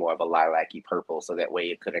could have been more of a lilac-y purple, so that way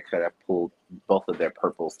it could have pulled both of their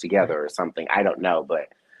purples together or something. I don't know, but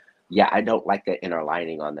yeah, I don't like that inner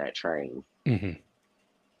lining on that train.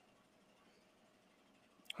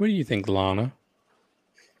 What do you think, Lana?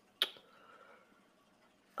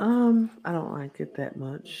 I don't like it that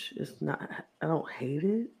much. It's not. I don't hate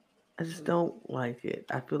it. I just don't like it.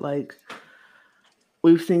 I feel like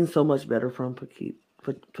we've seen so much better from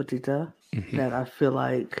Petita that I feel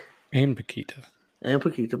like and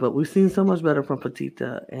Paquita, but we've seen so much better from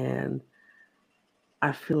Petita, and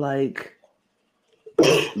I feel like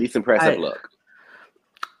least impressive look.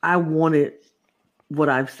 I wanted what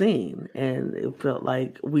I've seen, and it felt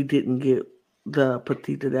like we didn't get the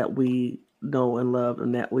Petita that we know and love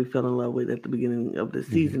and that we fell in love with at the beginning of the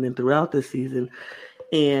season and throughout the season.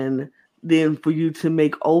 And then for you to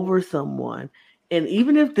make over someone, and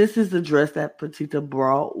even if this is the dress that Petita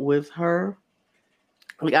brought with her,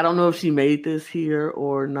 like I don't know if she made this here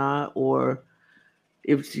or not, or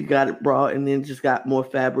if she got it brought and then just got more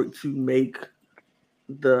fabric to make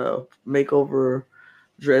the makeover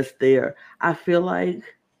dress there. I feel like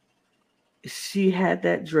she had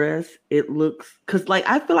that dress. It looks, because like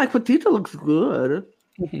I feel like Petita looks good.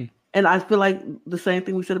 And I feel like the same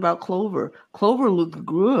thing we said about Clover. Clover looked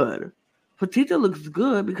good. Petita looks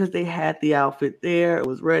good because they had the outfit there. It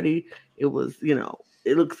was ready. It was,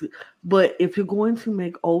 it looks. But if you're going to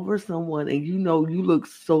make over someone and you look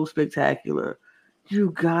so spectacular,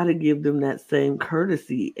 you got to give them that same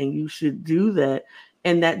courtesy, and you should do that.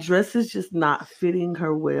 And that dress is just not fitting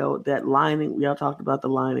her well. That lining, we all talked about the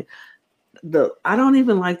lining. I don't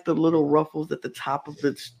even like the little ruffles at the top of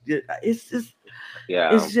the. It's just,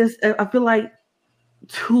 it's just. I feel like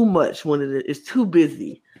too much when it's too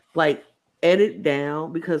busy. Like edit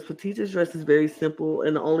down, because Petita's dress is very simple,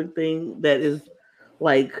 and the only thing that is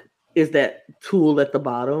like is that tulle at the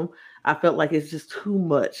bottom. I felt like it's just too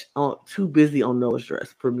much, too busy on Noah's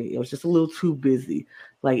dress for me. It was just a little too busy.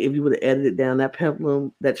 Like if you would have edited down that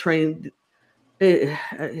peplum, that train,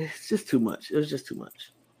 it's just too much. It was just too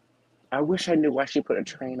much. I wish I knew why she put a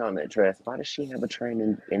train on that dress. Why does she have a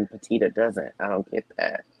train and Petita doesn't? I don't get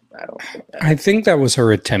that. I think that was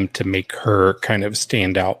her attempt to make her kind of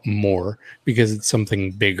stand out more because it's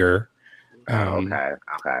something bigger. Okay.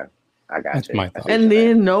 I got that's you. My thought. And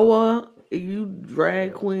then Noah, you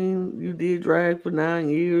drag queen, you did drag for 9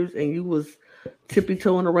 years, and you was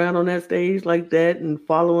tippy-toeing around on that stage like that and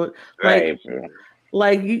following. Like,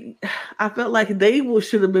 Like I felt like they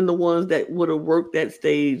should have been the ones that would have worked that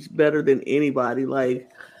stage better than anybody. Like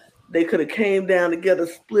they could have came down together,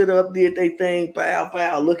 split up, did they thing, bow,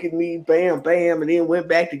 bow, look at me, bam, bam, and then went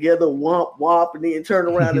back together, womp, womp, and then turned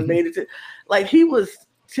around and made it to like he was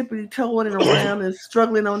tippity toeing around and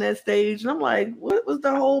struggling on that stage. And I'm like, what was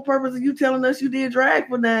the whole purpose of you telling us you did drag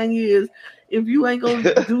for 9 years if you ain't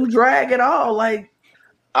gonna do drag at all? Like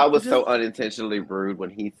I was so unintentionally rude when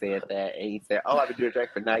he said that, and he said, "Oh, I've been doing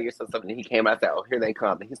drag for 9 years or something." And he came out and said, "Oh, here they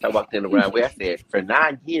come." And he started walking in the runway. I said, "For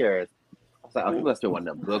 9 years." I was like, "Oh, he must be one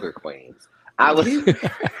of them booger queens." I was.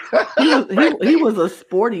 he was a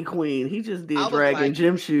sporty queen. He just did drag in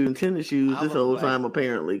gym shoes and tennis shoes this whole time,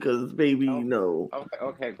 apparently. Because baby, no.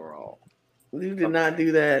 Okay, girl. You did not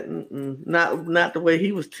do that. Not the way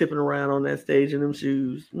he was tipping around on that stage in them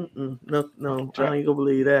shoes. No, I ain't gonna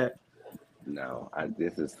believe that. No,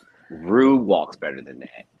 this is Rue walks better than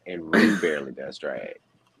that, and Rue barely does drag.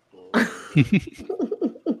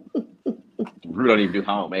 Rue don't even do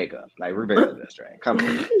home makeup. Like Rue barely does drag. Come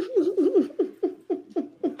on.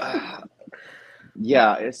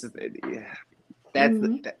 Yeah, it's just that's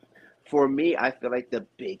for me. I feel like the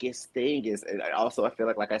biggest thing is, and also I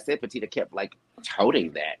feel like I said, Petita kept like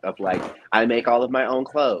toting that of like I make all of my own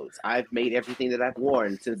clothes. I've made everything that I've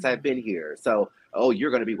worn since I've been here. So, oh,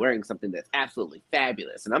 you're going to be wearing something that's absolutely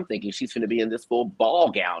fabulous, and I'm thinking she's going to be in this full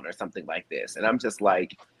ball gown or something like this, and I'm just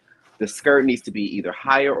like, the skirt needs to be either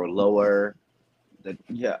higher or lower. I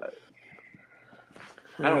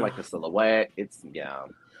don't like the silhouette. It's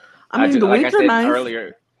I mean, the wigs are nice.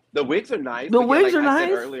 Earlier, the wigs are nice. The wigs are nice. I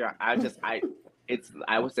said earlier,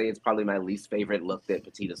 I would say it's probably my least favorite look that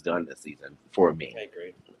Petita's done this season for me. I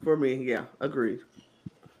agree. For me, yeah, agreed.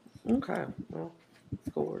 Okay, well,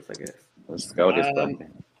 scores, I guess. Let's go this way.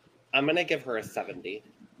 I'm gonna give her a 70.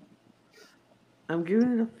 I'm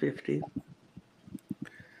giving it a 50.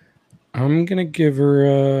 I'm gonna give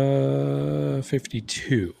her a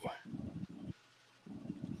 52.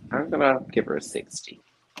 I'm gonna give her a 60.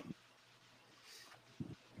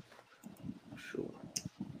 Sure.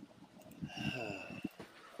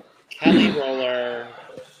 Kelly Roller,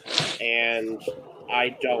 and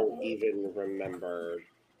I don't even remember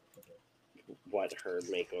what her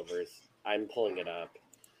makeovers. I'm pulling it up.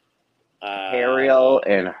 Ariel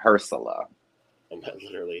and Ursula.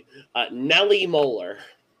 Literally. Nellie Moeller.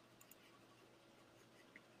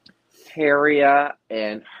 Haria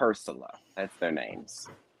and Ursula. That's their names.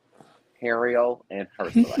 Ariel and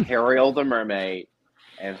Ursula. Ariel the mermaid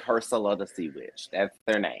and Ursula the sea witch. That's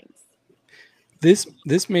their names.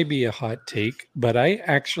 This may be a hot take, but I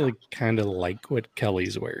actually kind of like what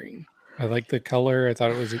Kelly's wearing. I like the color. I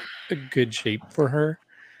thought it was a good shape for her.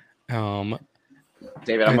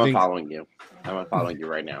 David, I'm following you. I'm following you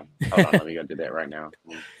right now. Hold on, let me go do that right now.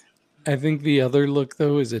 I think the other look,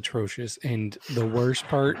 though, is atrocious. And the worst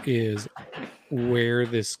part is where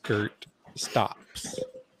this skirt stops.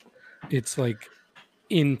 It's like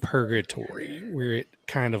in purgatory, where it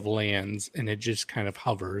kind of lands and it just kind of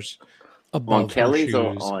hovers above on Kelly's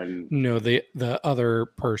or shoes. on... No, the other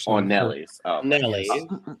person. On Nellie's. Oh, Nellie. Yes.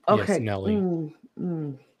 Okay. Yes, Nellie.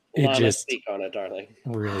 It Lana, just speak on it, darling.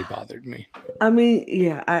 really bothered me. I mean,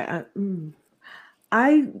 yeah,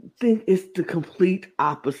 I think it's the complete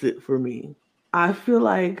opposite for me. I feel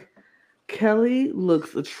like Kelly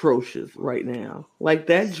looks atrocious right now. Like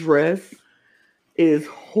that dress is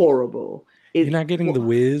horrible. You're not getting the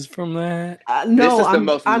whiz from that? No, this is the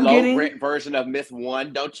most low-rent version of Miss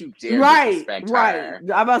One. Don't you dare disrespect her. I'm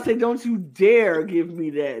about to say, don't you dare give me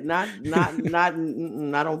that. Not on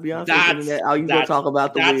Beyonce's internet. Oh, you gonna talk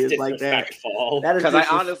about the whiz like that? That is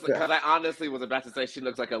because I honestly was about to say she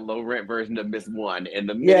looks like a low-rent version of Miss One, and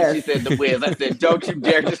the minute she said the whiz, I said, "Don't you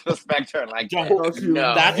dare disrespect her like that." Don't you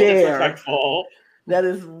dare. That's disrespectful. That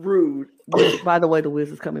is rude. By the way, The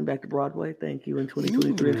Wiz is coming back to Broadway. Thank you in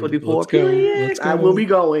 2023 and 2024. Let's go. I will be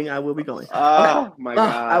going. Oh my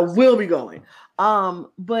God. I will be going.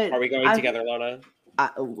 But are we going together, Lana?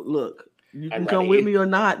 Look, you can come with me or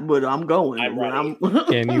not, but I'm going. I'm ready.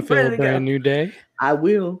 Can you feel a brand new day? I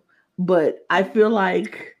will. But I feel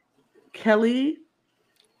like Kelly,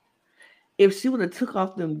 if she would have took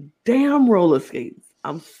off them damn roller skates.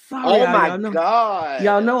 I'm sorry. Oh my God.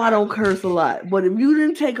 Y'all know I don't curse a lot. But if you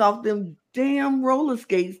didn't take off them damn roller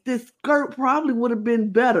skates, this skirt probably would have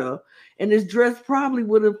been better. And this dress probably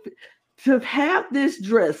would have... To have this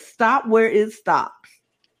dress stop where it stops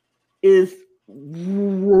is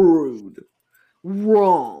rude.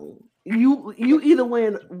 Wrong. You either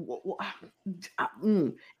win...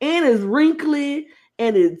 And it's wrinkly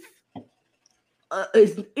and it's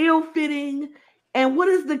ill-fitting. And what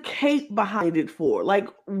is the cape behind it for? Like,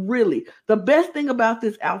 really, the best thing about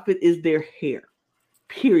this outfit is their hair.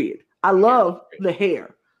 Period. I love the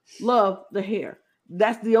hair. Love the hair.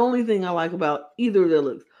 That's the only thing I like about either of their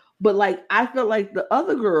looks. But like, I felt like the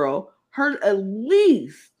other girl, at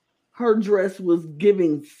least her dress was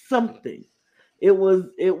giving something. It was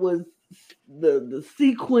the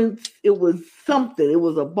sequence. It was something. It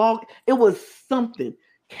was a bulk. It was something.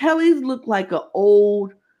 Kelly's looked like an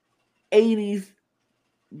old 80s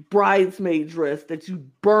bridesmaid dress that you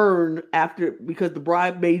burn after because the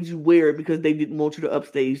bride made you wear it because they didn't want you to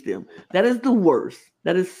upstage them. That is the worst.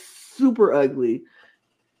 That is super ugly.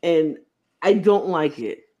 And I don't like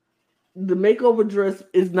it. The makeover dress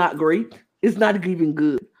is not great. It's not even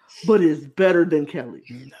good, but it's better than Kelly's.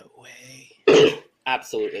 No way.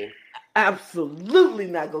 Absolutely. Absolutely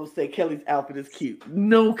not going to say Kelly's outfit is cute.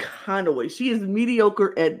 No kind of way. She is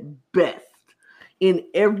mediocre at best in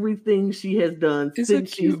everything she has done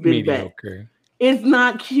since she's been mediocre. Back. It's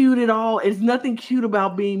not cute at all. It's nothing cute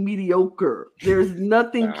about being mediocre. There's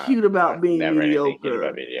nothing cute about being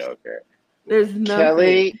mediocre. There's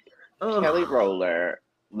nothing. Kelly Roller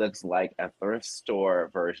looks like a thrift store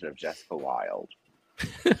version of Jessica Wilde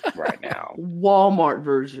right now. Walmart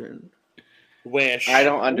version. Wish. I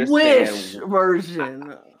don't understand. Wish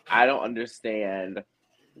version. I don't understand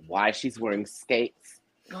why she's wearing skates.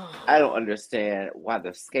 I don't understand why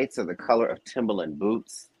the skates are the color of Timberland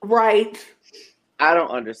boots. Right. I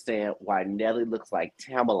don't understand why Nelly looks like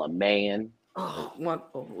Tamala Man.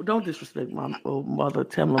 Don't disrespect my mother,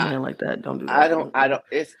 Tamala Man, like that. Don't do that. I don't.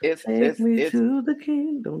 It's Take me to the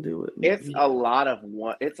king. Don't do it. It's a lot of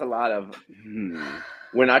one. It's a lot of.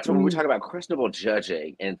 When we talk about questionable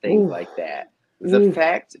judging and things like that, the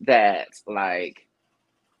fact that like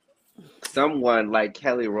someone like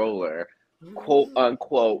Kelly Roller, quote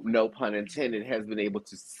unquote, no pun intended, has been able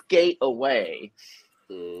to skate away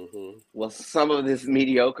with some of this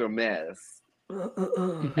mediocre mess.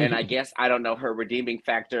 And I guess, I don't know, her redeeming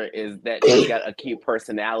factor is that she's got a cute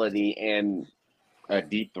personality and a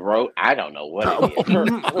deep throat. I don't know what it is. Her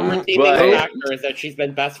redeeming factor is that she's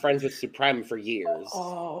been best friends with Supreme for years.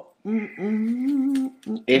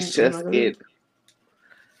 It's just,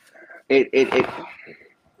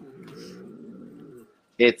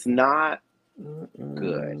 it's not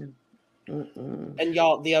good. And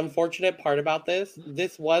y'all, the unfortunate part about this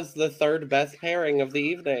was the third best pairing of the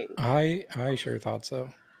evening. I sure thought so.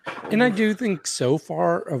 And I do think so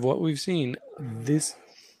far of what we've seen, this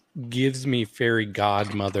gives me fairy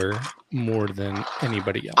godmother more than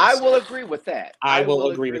anybody else. I will agree with that. I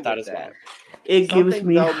will agree with that as well. It gives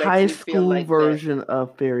me high school version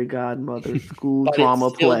of fairy godmother school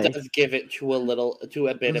drama play. It does give it to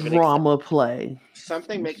a bit of an drama play.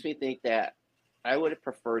 Something makes me think that I would have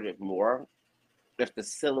preferred it more if the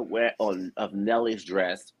silhouette of Nelly's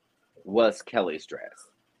dress was Kelly's dress.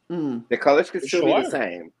 The colors could still be the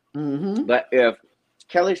same. But if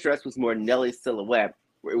Kelly's dress was more Nelly's silhouette,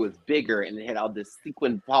 where it was bigger and it had all this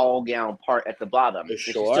sequin ball gown part at the bottom, and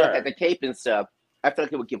she still had the cape and stuff, I feel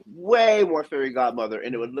like it would give way more fairy godmother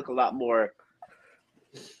and it would look a lot more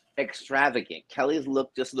extravagant. Kelly's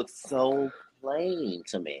look just looks so plain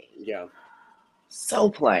to me. Yeah. So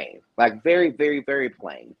plain. Like very, very, very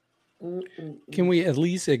plain. Can we at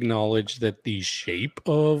least acknowledge that the shape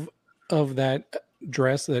of that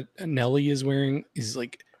dress that Nelly is wearing is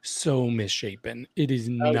like so misshapen? It is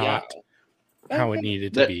not how it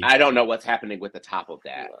needed to be. I don't know what's happening with the top of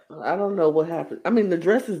that. I don't know what happened. I mean, the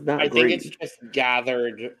dress is not great. I think it's just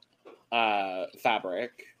gathered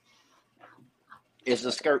fabric. Is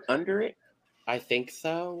the skirt under it? I think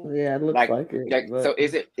so. Yeah, it looks like it. So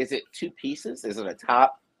is it two pieces? Is it a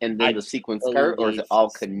top and then the sequin skirt, or is it all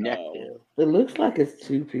connected? It looks like it's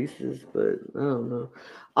two pieces, but I don't know.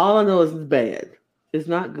 All I know is it's bad. It's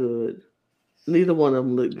not good. Neither one of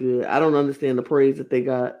them look good. I don't understand the praise that they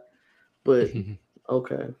got, but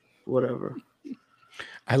okay, whatever.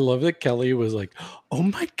 I love that Kelly was like, "Oh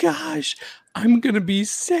my gosh, I'm gonna be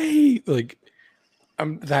safe!" Like,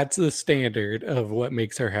 that's the standard of what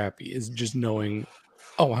makes her happy, is just knowing,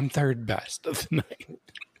 oh, I'm third best of the night.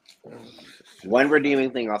 One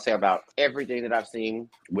redeeming thing I'll say about everything that I've seen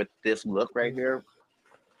with this look right here,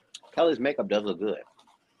 Kelly's makeup does look good.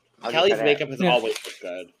 Kelly's makeup has always looked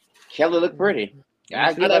good. Kelly looked pretty.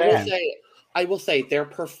 I will say their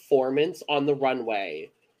performance on the runway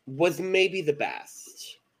was maybe the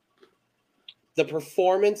best. The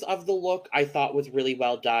performance of the look, I thought, was really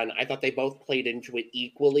well done. I thought they both played into it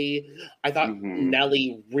equally. I thought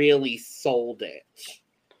Nelly really sold it.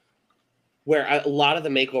 Where a lot of the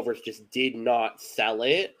makeovers just did not sell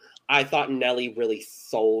it. I thought Nelly really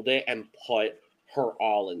sold it and put her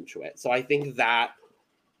all into it. So I think that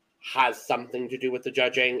has something to do with the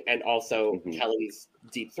judging and also Kelly's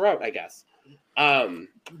deep throat, I guess.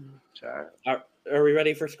 Sure. Are we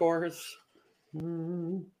ready for scores?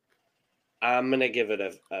 Mm-hmm. I'm gonna give it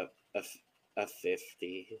a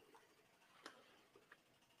 50.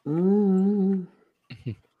 Mm.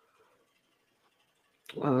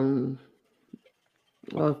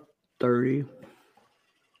 30.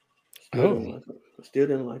 Still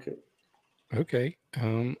didn't like it. Okay.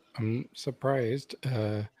 I'm surprised.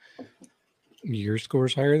 Your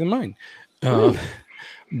score's higher than mine.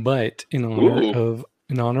 But in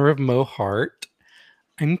honor of Mo Hart,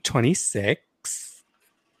 I'm 26.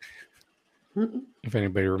 Mm-mm. If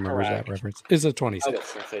anybody remembers Correct. that reference, is a 26. Oh,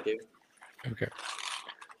 yes, I do. Okay.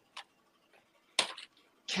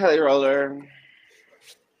 Kelly Roller,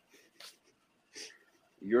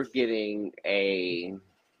 you're getting a.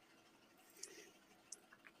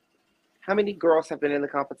 How many girls have been in the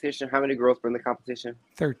competition? How many girls were in the competition?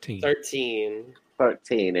 13. 13.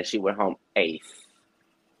 13, and she went home 8th.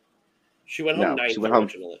 She went home 9th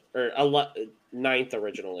originally. Or 9th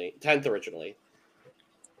originally. 10th originally.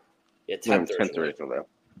 Yeah, 10th originally.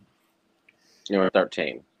 You were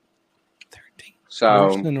 13. 13. So,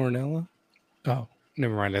 worse than Ornella? Oh,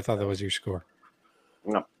 never mind. I thought that was your score.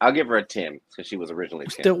 No, I'll give her a 10 because she was originally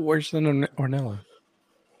 10. Still worse than Ornella.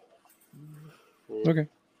 Okay.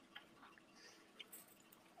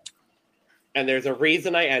 And there's a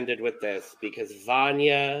reason I ended with this, because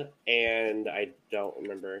Vanya and I don't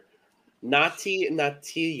remember,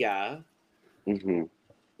 Natia,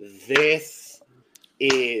 this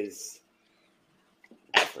is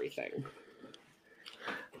everything.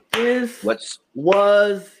 This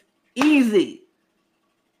was easy.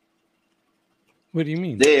 What do you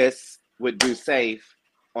mean? This would do safe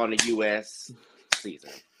on a U.S.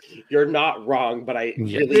 season. You're not wrong, but I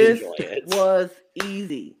really enjoy it. This was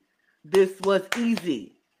easy. This was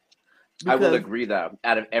easy. I will agree, though.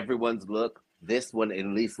 Out of everyone's look, this one at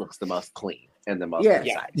least looks the most clean and the most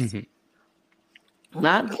concise.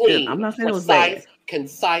 Not clean. I'm not saying precise, it was bad.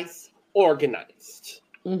 Concise, organized.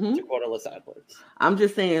 To quote Alyssa Edwards. I'm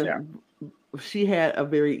just saying she had a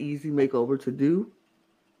very easy makeover to do,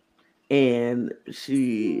 and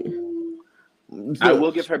I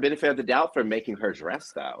will give her benefit of the doubt for making her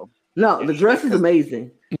dress, though. No, the dress is amazing.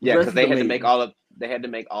 Yeah, because they had to make all of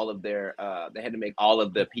their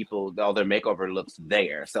people, all their makeover looks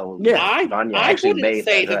there. So I wouldn't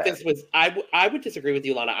say that this was. I would disagree with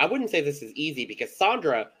you, Lana. I wouldn't say this is easy because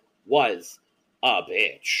Sandra was a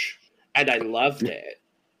bitch, and I loved it.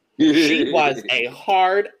 She was a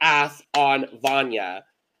hard ass on Vanya,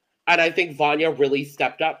 and I think Vanya really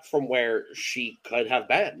stepped up from where she could have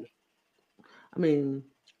been. I mean,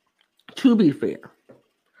 to be fair,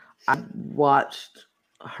 I watched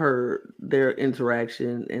their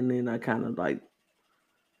interaction, and then I kind of like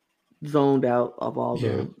zoned out of all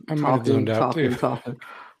the talking.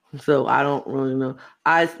 So I don't really know.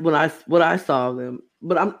 When I saw them,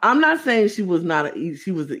 but I'm not saying she was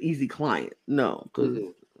an easy client. No, because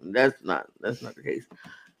that's not the case.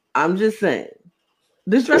 I'm just saying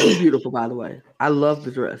this dress is beautiful. By the way, I love the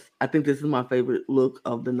dress. I think this is my favorite look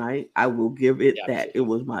of the night. I will give it that. It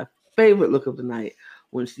was my favorite look of the night.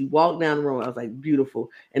 When she walked down the road, I was like, beautiful.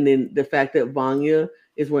 And then the fact that Vanya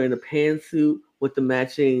is wearing a pantsuit with the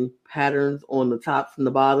matching patterns on the tops and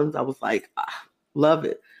the bottoms, I was like, love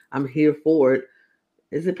it. I'm here for it.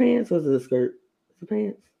 Is it pants or is it a skirt? Is it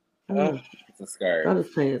pants? I don't know. It's a skirt. Not as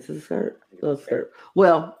pants. It's a skirt. It's a skirt.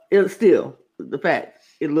 Well, it's still the fact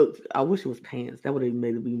it looked. I wish it was pants. That would have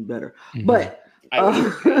made it even better. But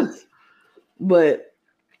but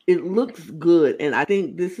it looks good, and I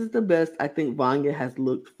think this is the best I think Vanya has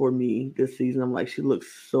looked for me this season. I'm like, she looks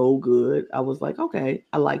so good. I was like, okay,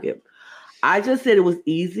 I like it. I just said it was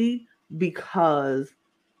easy because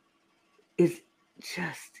it's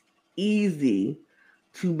just easy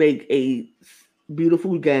to make a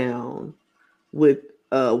beautiful gown with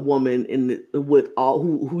a woman with all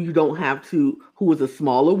who you don't have to, who is a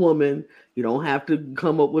smaller woman. You don't have to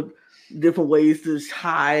come up with different ways to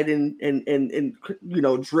hide and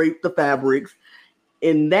drape the fabrics.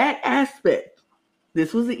 In that aspect,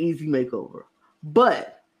 this was an easy makeover,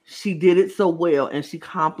 but she did it so well, and she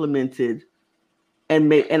complimented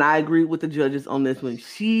and I agree with the judges on this one.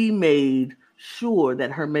 She made sure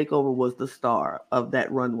that her makeover was the star of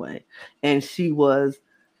that runway, and she was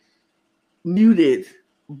muted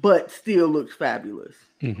but still looked fabulous.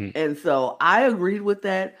 And so I agreed with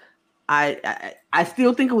that. I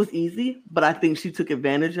still think it was easy, but I think she took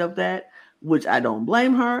advantage of that, which I don't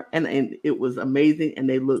blame her. And it was amazing, and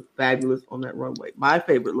they looked fabulous on that runway. My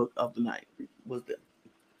favorite look of the night was them.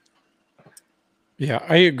 Yeah,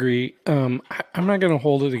 I agree. I'm not going to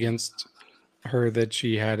hold it against her that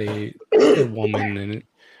she had a woman and it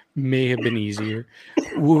may have been easier.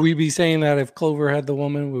 Would we be saying that if Clover had the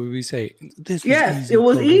woman? Would we say this was Yes, easy? it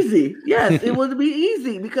was Clover? easy. Yes, it would be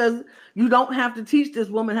easy because you don't have to teach this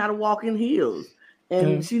woman how to walk in heels,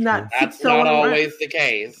 and she's not That's tiptoeing not around. always the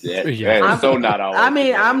case. Yeah, so not always. I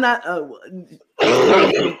mean, I'm not.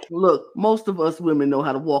 Look, most of us women know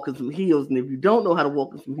how to walk in some heels, and if you don't know how to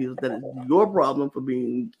walk in some heels, that is your problem for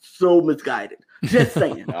being so misguided. Just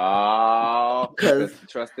saying. Oh, because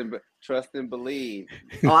trust and believe.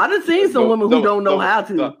 Oh, I done seen some women who don't know how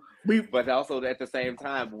to. But also at the same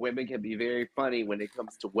time, women can be very funny when it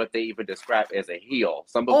comes to what they even describe as a heel.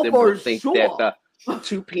 Some of them will think that the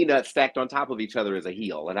 2 peanuts stacked on top of each other is a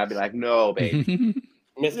heel, and I'd be like, no, baby.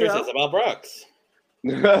 Mistress Isabel Brooks.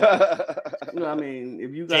 I mean,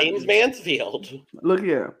 if you got James Mansfield. Look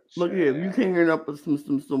here. If you carrying up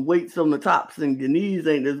some weights on the tops and your knees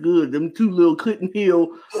ain't as good, them 2 little kitten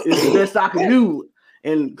heel is the best I can do.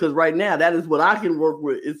 And because right now that is what I can work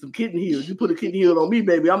with is some kitten heels. You put a kitten heel on me,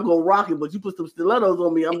 baby, I'm gonna rock it. But you put some stilettos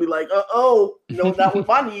on me, I'm be like, no, not with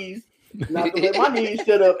my knees. Not to let my knees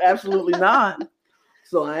sit up. Absolutely not.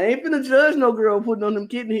 So I ain't gonna judge no girl putting on them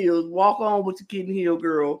kitten heels. Walk on with your kitten heel,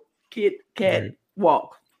 girl. Cat, right.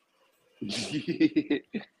 Walk.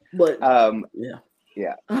 But yeah.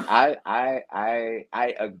 I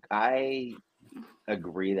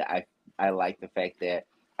agree that I like the fact that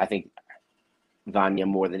I think Vanya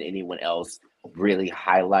more than anyone else really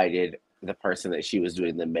highlighted the person that she was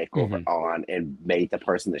doing the makeover on and made the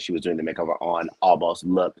person that she was doing the makeover on almost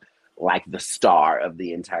look like the star of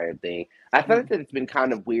the entire thing. I feel like that it's been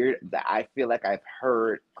kind of weird that I feel like I've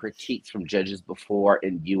heard critiques from judges before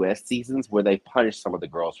in US seasons where they punished some of the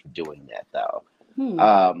girls for doing that though.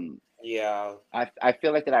 Yeah. I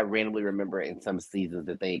feel like that I randomly remember in some seasons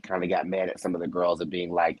that they kind of got mad at some of the girls and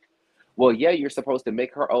being like, well, yeah, you're supposed to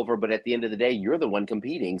make her over, but at the end of the day, you're the one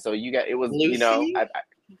competing. So it was, Lucy?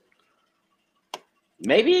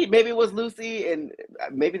 Maybe it was Lucy, and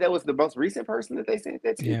maybe that was the most recent person that they said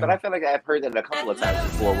that to. Yeah. But I feel like I've heard that a couple of times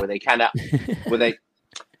before, where they kind of,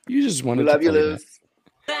 you just want to love you, Luce.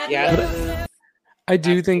 Yeah. I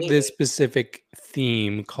do think this specific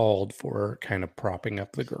theme called for kind of propping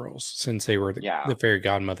up the girls since they were the fairy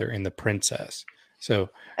godmother and the princess. So,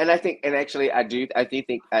 and I think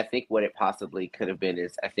what it possibly could have been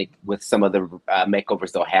is I think with some of the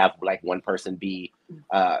makeovers they'll have like one person be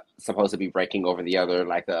supposed to be breaking over the other,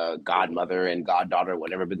 like a godmother and goddaughter,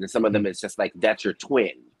 whatever. But then some of them it's just like that's your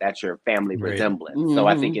twin, that's your family resemblance. Mm-hmm. So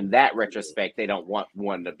I think in that retrospect they don't want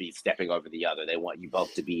one to be stepping over the other. They want you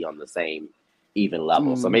both to be on the same even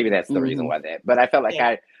level. So maybe that's the reason why that. But I felt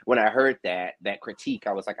like when I heard that critique,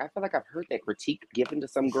 I was like, I feel like I've heard that critique given to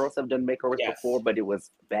some girls who have done makeovers before, but it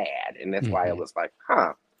was bad, and that's why I was like,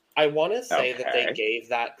 huh. I want to say that they gave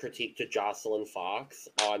that critique to Jocelyn Fox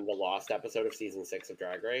on the Lost episode of season 6 of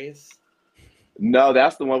Drag Race. No,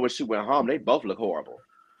 that's the one where she went home. They both look horrible.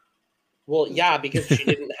 Well, yeah, because she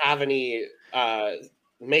didn't have any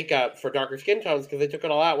makeup for darker skin tones because they took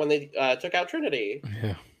it all out when they took out Trinity.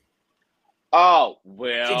 Yeah. Oh,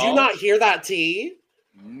 well. Did you not hear that, T?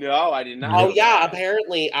 No, I did not. Oh, yeah.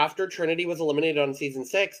 Apparently, after Trinity was eliminated on season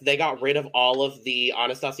 6, they got rid of all of the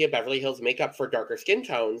Anastasia Beverly Hills makeup for darker skin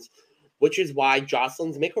tones, which is why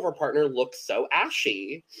Jocelyn's makeover partner looks so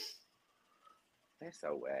ashy. That's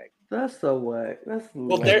so whack. That's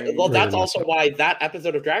also why that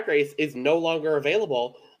episode of Drag Race is no longer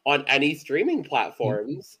available on any streaming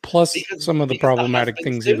platforms. Plus, some of the problematic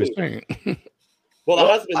things he was saying. Well, the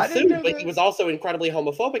husband sued, but he was also incredibly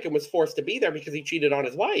homophobic and was forced to be there because he cheated on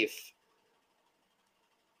his wife.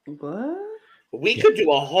 What? We could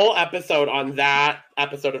do a whole episode on that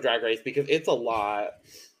episode of Drag Race because it's a lot.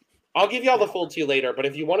 I'll give y'all the full tea later, but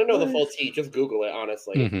if you want to know the full tea, just Google it,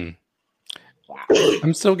 honestly. Mm-hmm. Wow.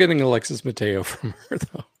 I'm still getting Alexis Mateo from her,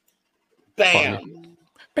 though. Bam. Funny.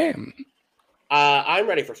 Bam. I'm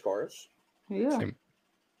ready for scores. Yeah. Same.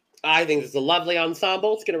 I think this is a lovely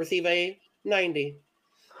ensemble. It's going to receive a 90.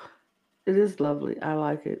 It is lovely. I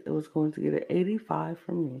like it. It was going to get an 85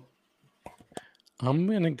 from me. I'm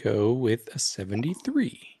going to go with a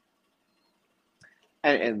 73.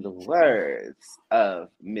 And in the words of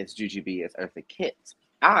Miss Jujubee as Eartha Kitt,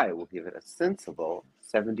 I will give it a sensible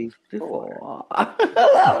 74. I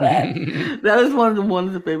love that. That is one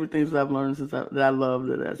of the favorite things I've learned since I love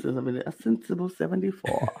that since I've been a sensible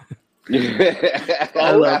 74.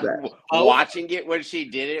 I love that. Watching it when she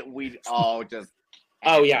did it, we all just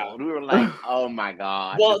we were like, oh my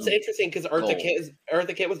god. Well, it's interesting because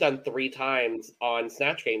Eartha Kitt was done 3 times on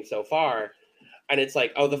Snatch Game so far, And it's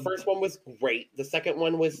like, oh, the first one was great. The second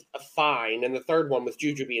one was fine. And the third one was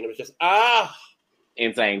Jujubee. And it was just,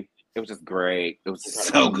 insane. It was just great. It was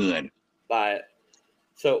incredible. so good. But,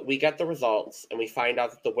 so we get the results and we find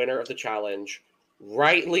out that the winner of the challenge,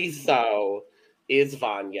 rightly so, is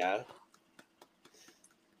Vanya.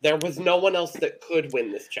 There was no one else that could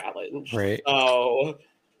win this challenge. Right. So,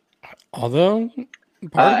 although,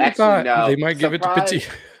 part of me thought no. they might give it to Petit.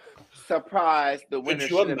 Surprise! The winner could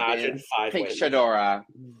you should have imagine been 5 Pink wins? Shadora.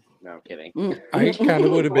 No, I'm kidding. I kind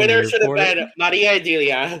of would have been Winner here should have for been it. Maria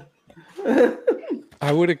Delia.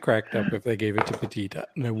 I would have cracked up if they gave it to Petita,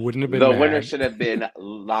 and I wouldn't have been The mad. winner should have been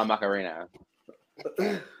La Macarena.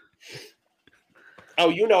 Oh,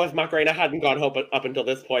 you know, if Macarena hadn't gone home up until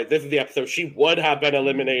this point, this is the episode she would have been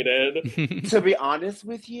eliminated. To be honest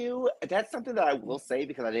with you, that's something that I will say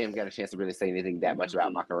because I didn't get a chance to really say anything that much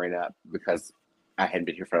about Macarena because I hadn't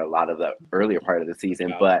been here for a lot of the earlier part of the season.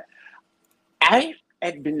 Yeah. But I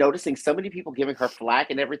had been noticing so many people giving her flack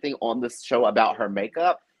and everything on this show about her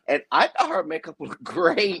makeup. And I thought her makeup looked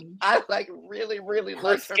great. I really Her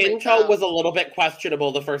liked her skin makeup. tone was a little bit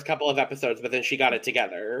questionable the first couple of episodes, but then she got it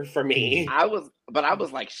together for me. I was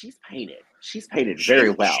like, she's painted. She's painted very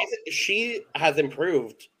well. She has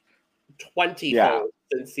improved 20 Yeah. folds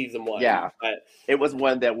since season 1. Yeah. But It was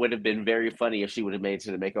one that would have been very funny if she would have made it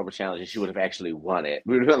to the makeover challenge and she would have actually won it.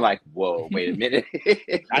 We would have been like, whoa, wait a minute.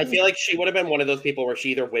 I feel like she would have been one of those people where she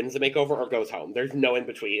either wins the makeover or goes home. There's no in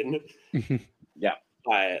between. Yeah.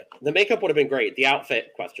 But the makeup would have been great. The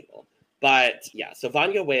outfit, questionable. But yeah, so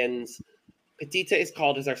Vanya wins. Petita is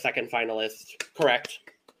called as our second finalist. Correct.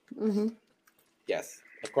 Mm-hmm. Yes,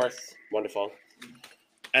 of course. Wonderful.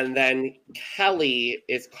 And then Kelly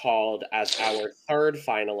is called as our third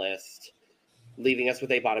finalist, leaving us with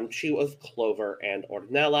a bottom 2 of Clover and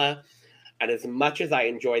Ornella. And as much as I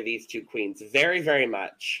enjoy these two queens very, very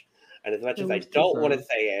much, and as much as I don't want to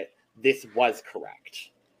say it, this was correct.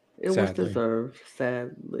 It was deserved,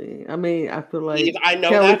 sadly. I mean, I feel like Eve, I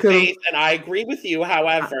know Kelly that face, and I agree with you.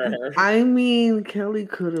 However, I mean, Kelly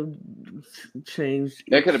could have changed.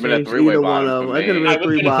 There could have been a three-way bottom for me. It could have been a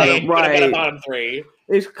three bottom, right? A bottom 3.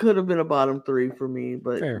 It could have been a bottom 3 for me,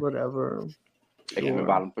 but Fair. whatever. It could have been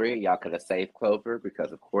bottom 3. Y'all could have saved Clover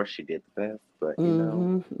because, of course, she did the best. But you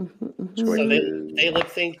know, so they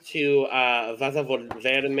lip sync to "Vas a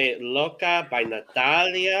volverme loca" by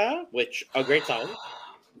Natalia, which a great song.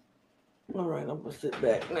 All right, I'm gonna sit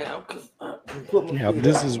back now because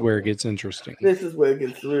this is where it gets interesting. This is where it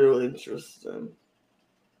gets real interesting.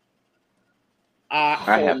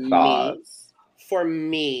 I have thoughts. For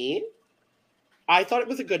me, I thought it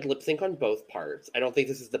was a good lip sync on both parts. I don't think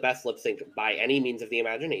this is the best lip sync by any means of the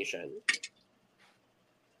imagination.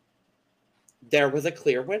 There was a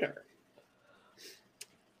clear winner.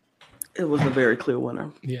 It was a very clear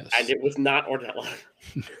winner. Yes. And it was not Ornella.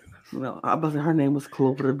 No, I was. Her name was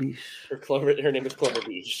Clover Beach. Her name is Clover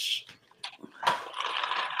Beach.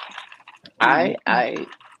 Yeah.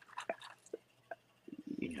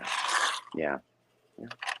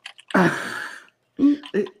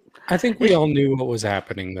 I think we all knew what was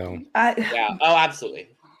happening, though. Yeah. Oh,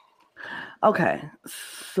 absolutely. Okay,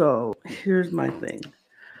 so here's my thing.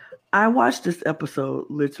 I watched this episode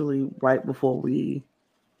literally right before we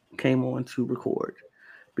came on to record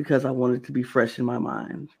because I wanted to be fresh in my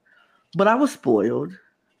mind. But I was spoiled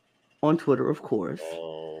on Twitter, of course.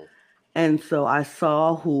 Oh. And so I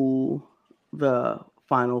saw who the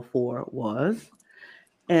final 4 was.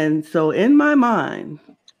 And so in my mind,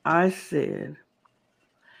 I said,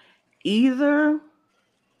 either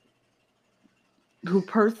the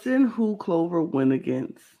person who Clover went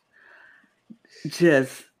against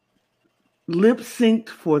just lip synced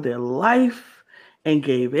for their life and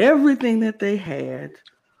gave everything that they had,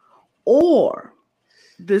 or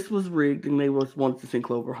this was rigged and they wanted to send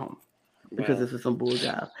Clover home because this is some bull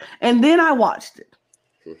job. And then I watched it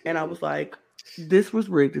and I was like, this was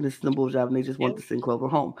rigged and this is some bull job and they just wanted to send Clover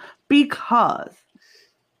home because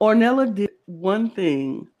Ornella did one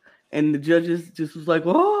thing and the judges just was like,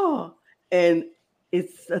 oh, and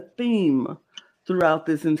it's a theme throughout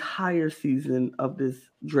this entire season of this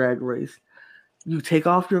drag race. You take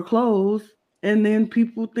off your clothes and then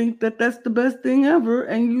people think that that's the best thing ever,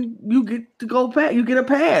 and you get to go past. You get a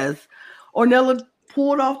pass. Ornella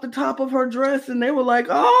pulled off the top of her dress, and they were like,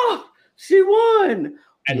 "Oh, she won!"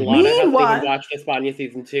 And Lana hasn't even watched España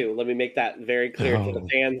season 2. Let me make that very clear to the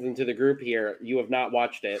fans and to the group here. You have not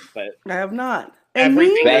watched it, but I have not.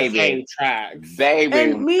 Everything is saying tracks.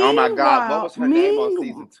 Baby, oh my God, what was her name on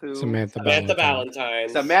season 2? Samantha Valentine.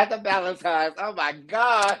 Samantha Valentine. Oh my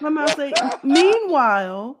God.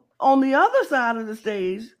 Meanwhile, on the other side of the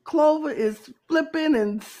stage, Clover is flipping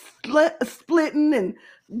and splitting and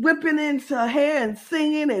whipping into her hair and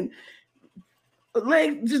singing and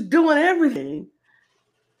like just doing everything.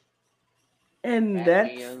 And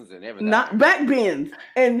that's not back bends.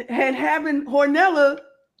 And having Hornella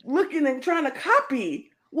looking and trying to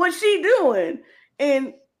copy what she doing.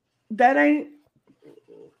 And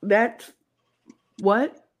that's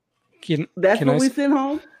what? That's what we send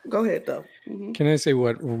home? Go ahead, though. Mm-hmm. Can I say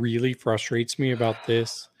what really frustrates me about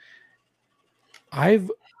this?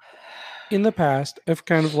 In the past, I've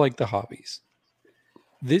kind of liked the hobbies.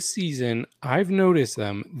 This season, I've noticed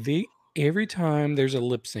them. Every time there's a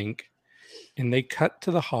lip sync and they cut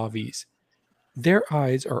to the hobbies, their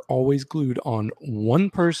eyes are always glued on one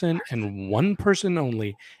person and one person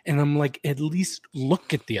only. And I'm like, at least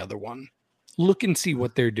look at the other one. Look and see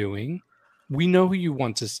what they're doing. We know who you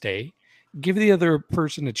want to stay. Give the other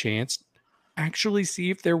person a chance. Actually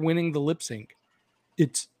see if they're winning the lip sync.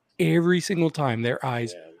 It's every single time their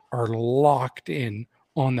eyes are locked in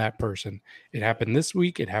on that person. It happened this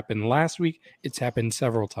week. It happened last week. It's happened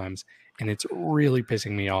several times. And it's really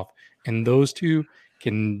pissing me off. And those two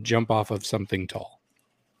can jump off of something tall.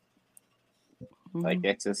 Like,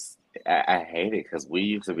 it's just, I hate it because we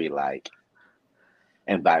used to be like,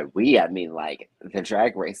 and by we, I mean like the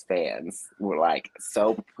Drag Race fans were like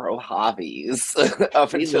so pro hobbies.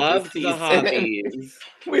 We loved the hobbies.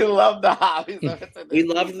 We loved the hobbies. We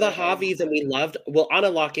loved the hobbies, and we loved. Well, Anna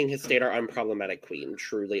Locking has stayed our unproblematic queen,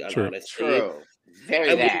 truly and honestly. True. Very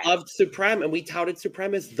and that. We loved Supreme, and we touted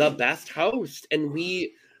Supreme as the best host, and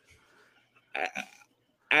we.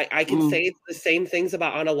 I can say the same things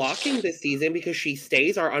about Anna Locking this season because she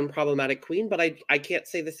stays our unproblematic queen, but I can't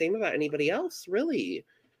say the same about anybody else, really.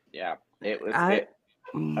 Yeah, it was. I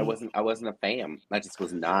wasn't a fan. I just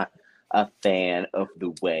was not a fan of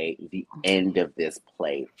the way the end of this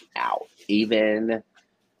played out. Even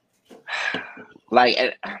like,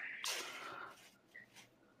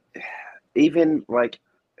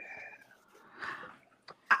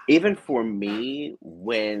 even for me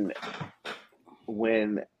when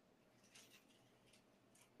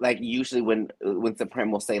like usually when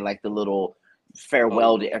Supreme will say like the little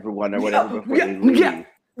farewell to everyone or whatever before they leave. Yeah.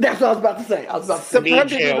 That's what I was about to say. Supreme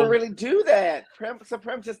didn't even really do that.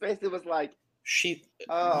 Supreme just basically was like,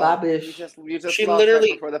 bye, bish. You just she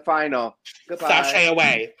literally for the final. Goodbye. Sashay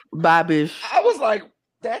away. Bye, bish. I was like,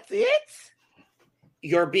 that's it?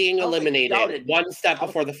 You're being eliminated one step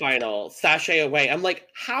before the final. Sashay away. I'm like,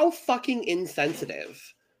 how fucking insensitive.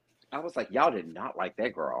 I was like, y'all did not like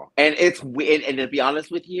that girl. And it's weird. And to be honest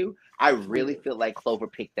with you, I really feel like Clover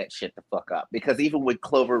picked that shit the fuck up. Because even when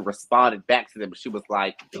Clover responded back to them, she was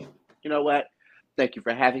like, you know what? Thank you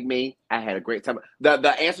for having me. I had a great time.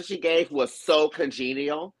 The answer she gave was so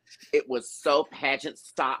congenial. It was so pageant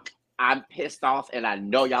stock. I'm pissed off and I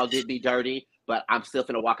know y'all did me dirty, but I'm still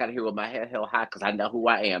finna walk out of here with my head held high because I know who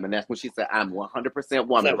I am. And that's when she said, I'm 100%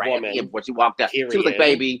 woman right at the end before she walked out. Period. She was like,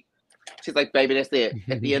 baby. She's like, baby, that's it.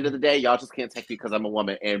 At the end of the day, y'all just can't take me because I'm a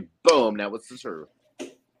woman. And boom, that was the truth.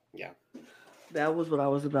 Yeah. That was what I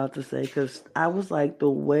was about to say. Because I was like, the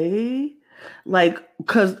way, like,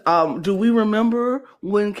 because do we remember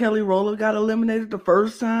when Kelly Rowland got eliminated the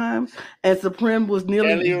first time? And Supreme was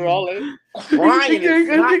nearly Kelly Rowland crying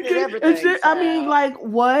and everything. I mean, like,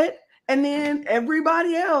 what? And then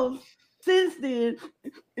everybody else since then,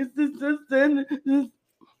 it's just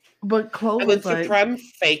but Chloe was like, Supreme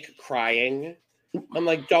fake crying. I'm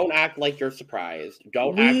like, don't act like you're surprised.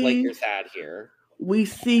 Don't act like you're sad here. We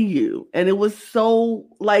see you. And it was so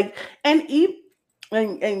like, and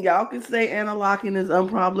y'all can say Anna Locking is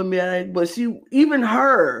unproblematic, but even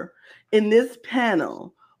her in this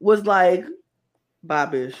panel was like,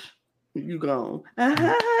 Bobish, you gone.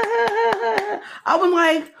 I was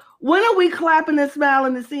like, when are we clapping and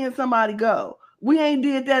smiling and seeing somebody go? We ain't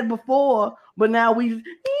did that before, but now we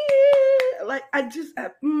like. I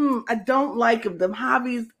don't like them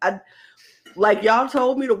hobbies. Like y'all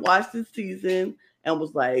told me to watch this season and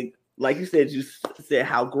was like you said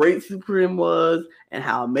how great Supreme was and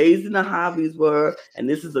how amazing the hobbies were, and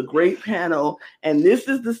this is a great panel, and this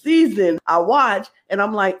is the season I watch, and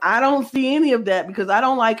I'm like, I don't see any of that because I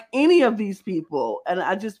don't like any of these people, and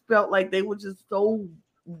I just felt like they were just so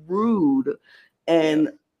rude, and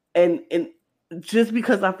just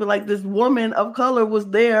because I feel like this woman of color was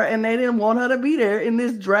there and they didn't want her to be there in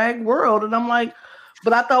this drag world. And I'm like,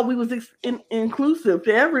 but I thought we was inclusive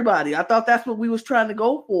to everybody. I thought that's what we was trying to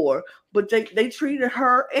go for. But they treated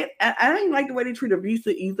her, and I didn't like the way they treated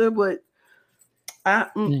Visa either, but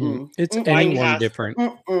it's anyone different.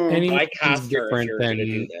 Anyone's different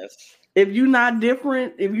than If you're not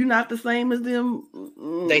different, if you're not the same as them,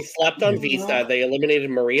 they slept on Visa. They eliminated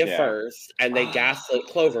Maria first, and they gaslit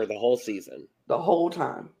Clover the whole season. The whole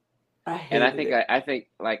time. I think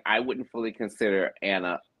like I wouldn't fully consider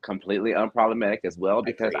Anna completely unproblematic as well,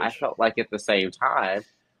 because I felt like at the same time,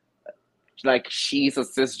 like she's a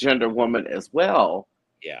cisgender woman as well.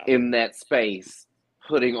 Yeah. In that space,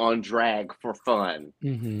 putting on drag for fun.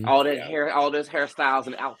 Mm-hmm. All that hair, all those hairstyles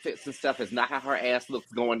and outfits and stuff is not how her ass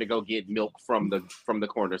looks going to go get milk from the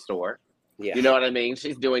corner store. Yeah. You know what I mean?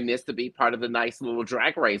 She's doing this to be part of the nice little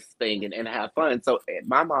drag race thing and have fun. So in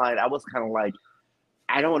my mind, I was kind of like,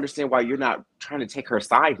 I don't understand why you're not trying to take her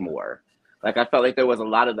side more. Like, I felt like there was a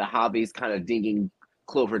lot of the hobbies kind of dinging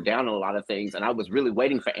Clover down on a lot of things. And I was really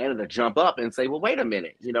waiting for Anna to jump up and say, well, wait a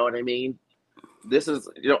minute. You know what I mean? This is,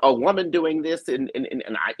 a woman doing this, and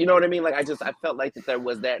I, you know what I mean? Like, I felt like that there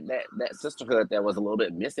was that sisterhood that was a little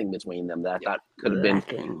bit missing between them that I thought could have been.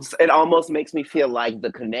 It almost makes me feel like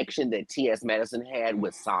the connection that T.S. Madison had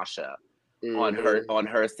with Sasha on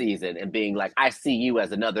her season, and being like, I see you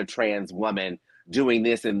as another trans woman doing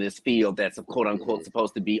this in this field that's quote unquote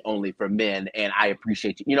supposed to be only for men, and I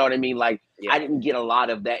appreciate you. You know what I mean? Like, I didn't get a lot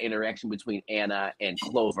of that interaction between Anna and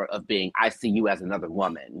Clover of being, I see you as another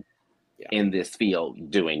woman in this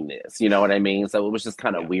field doing this, you know what I mean? So it was just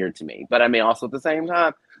kind of weird to me. But I mean, also at the same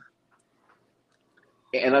time,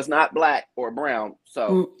 Anna's not black or brown,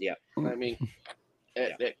 so I mean,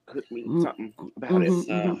 that could mean something about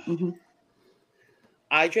it.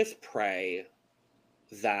 I just pray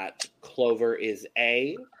that Clover is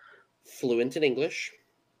A, fluent in English,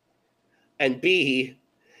 and B,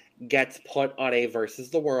 gets put on a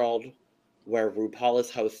Versus the World where RuPaul is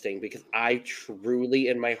hosting, because I truly,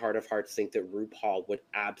 in my heart of hearts, think that RuPaul would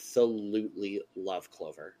absolutely love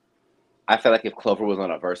Clover. I feel like if Clover was on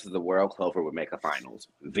a Versus the World, Clover would make a finals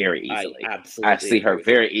very easily. I see her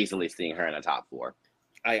very easily seeing her in a top 4.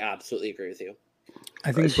 I absolutely agree with you.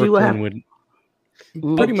 I think Brooklyn would.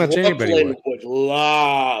 Pretty much anybody would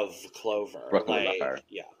love Clover. Brooklyn would love her.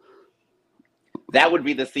 Yeah. That would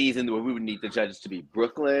be the season where we would need the judges to be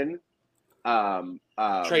Brooklyn,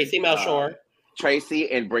 Tracy Melchor,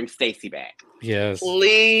 Tracy, and bring Stacey back. Yes,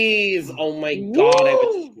 please. Oh my God, I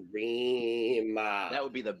would scream. That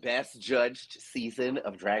would be the best judged season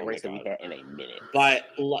of Drag Race that we had in a minute. But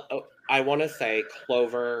I want to say,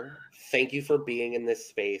 Clover, thank you for being in this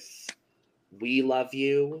space. We love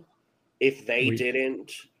you. If they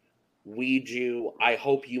didn't, we do. I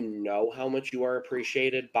hope you know how much you are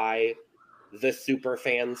appreciated by the super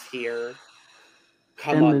fans here.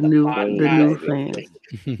 Come and on, the new fans.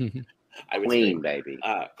 Queen, baby.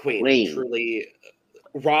 Queen. Truly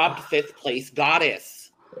robbed 5th place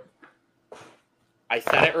goddess. I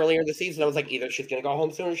said it earlier in the season. I was like, either she's going to go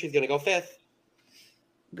home soon or she's going to go 5th.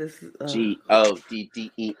 This is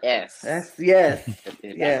GODDES. That's yes.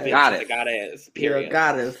 Goddess. Goddess. Period. You're a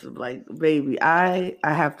goddess. Like, baby, I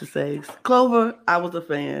have to say, Clover, I was a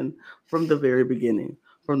fan from the very beginning.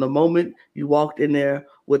 From the moment you walked in there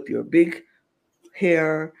with your big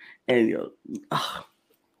hair and your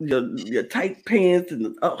tight pants,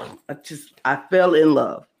 and I fell in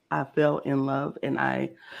love. And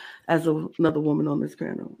I, as another woman on this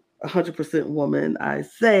panel, 100% woman, I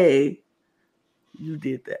say, you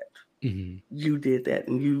did that. Mm-hmm. You did that,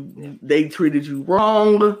 and they treated you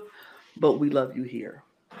wrong, but we love you here.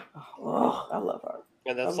 Oh, I love her.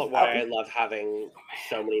 And that's why I love having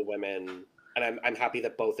so many women, and I'm happy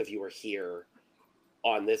that both of you are here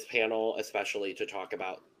on this panel, especially to talk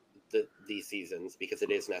about these seasons, because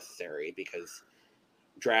it is necessary, because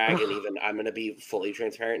drag, and even I'm going to be fully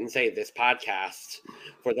transparent and say this podcast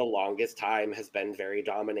for the longest time has been very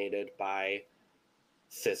dominated by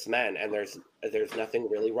cis men, and there's nothing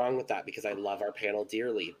really wrong with that, because I love our panel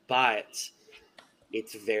dearly, but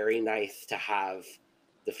it's very nice to have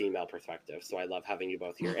the female perspective. So I love having you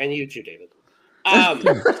both here, and you too, David.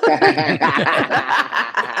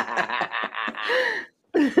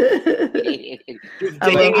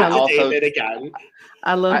 David again.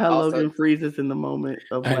 I love how Logan freezes in the moment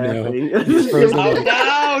of laughing. Oh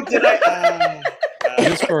no! Did I?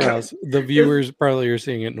 Just for us, the viewers probably are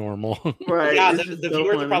seeing it normal. Right? Yeah, the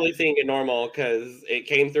viewers are probably seeing it normal because it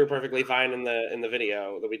came through perfectly fine in the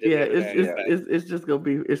video that we did. Yeah, it's just gonna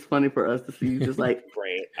be. It's funny for us to see you just like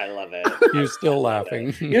great. I love it. You're still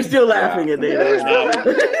laughing. You're still laughing at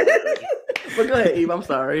that. But go ahead, Eve. I'm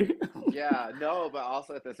sorry. Yeah, no, but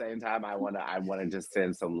also at the same time, I wanna just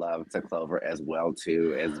send some love to Clover as well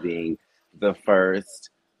too, as being the first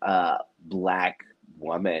Black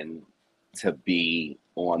woman to be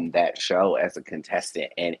on that show as a contestant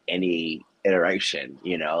in any iteration.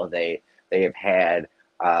 You know, they have had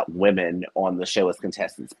women on the show as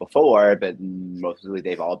contestants before, but mostly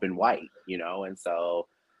they've all been white, and so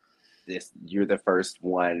you're the first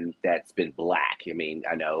one that's been black. I mean,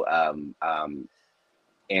 I know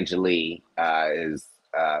Angelique is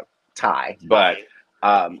Thai, but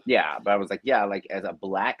but I was like, like as a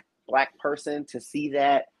black person to see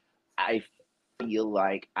that, I feel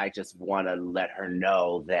like I just want to let her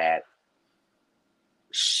know that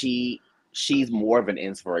she's more of an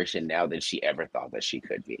inspiration now than she ever thought that she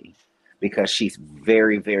could be, because she's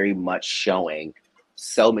very, very much showing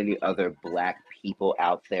so many other black people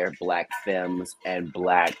out there, black femmes and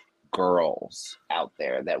black girls out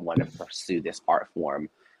there that want to pursue this art form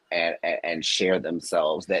and share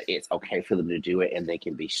themselves, that it's okay for them to do it and they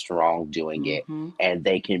can be strong doing it, and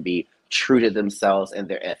they can be true to themselves and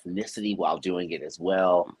their ethnicity while doing it as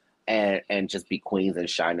well, and just be queens and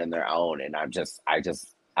shine on their own. And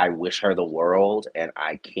I wish her the world, and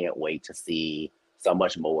I can't wait to see so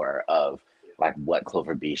much more of like what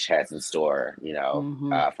Clover Beach has in store,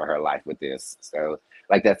 for her life with this. So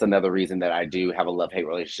like, that's another reason that I do have a love-hate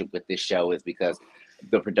relationship with this show, is because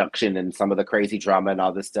the production and some of the crazy drama and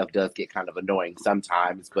all this stuff does get kind of annoying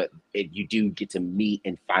sometimes, but you do get to meet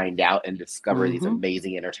and find out and discover these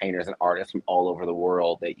amazing entertainers and artists from all over the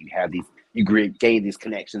world that you gain these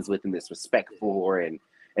connections with, and this respect for, and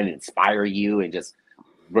inspire you, and just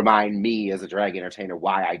remind me as a drag entertainer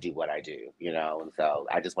why I do what I do, and so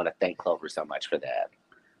I just want to thank Clover so much for that.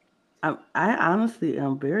 I honestly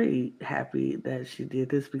am very happy that she did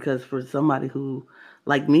this, because for somebody who,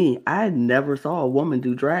 like me, I never saw a woman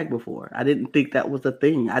do drag before. I didn't think that was a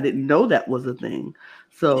thing. I didn't know that was a thing.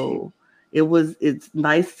 So it's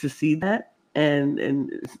nice to see that. And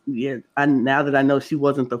now that I know she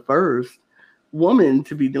wasn't the first woman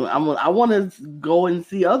to be doing, I want to go and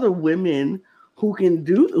see other women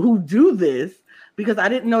who do this, because I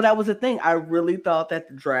didn't know that was a thing. I really thought that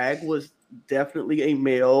the drag was definitely a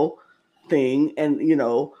male thing, and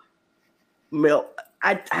male.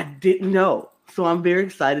 I didn't know, so I'm very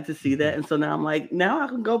excited to see that. And so now I'm like, now I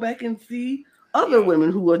can go back and see other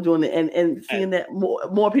women who are doing it, and seeing that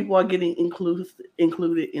more people are getting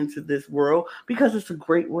included into this world, because it's a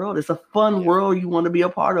great world. It's a fun world you want to be a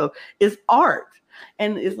part of. It's art,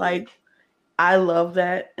 and it's like, I love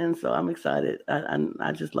that, and so I'm excited.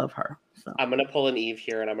 I just love her. So I'm gonna pull an Eve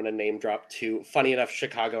here, and I'm gonna name drop two, funny enough,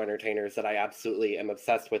 Chicago entertainers that I absolutely am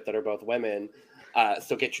obsessed with, that are both women.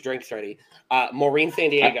 So get your drinks ready. Maureen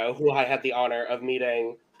San Diego, who I had the honor of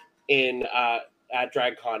meeting at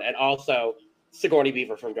DragCon, and also Sigourney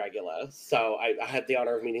Beaver from Dragula. So I had the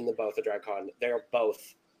honor of meeting them both at DragCon. They're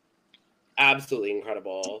both absolutely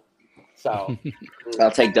incredible. So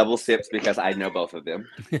I'll take double sips because I know both of them.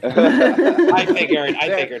 I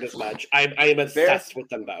figured as much. I am obsessed with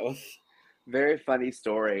them both. Very funny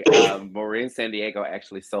story. Maureen San Diego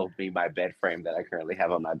actually sold me my bed frame that I currently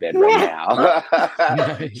have on my bed right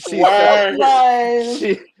now.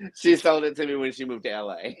 She sold it to me when she moved to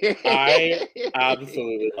LA. I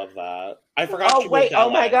absolutely love that. I forgot. Oh wait! Oh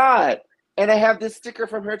my god! And I have this sticker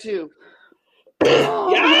from her too.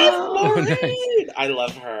 Yes, Maureen! Nice. I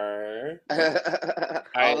love her.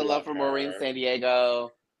 All the love for Maureen San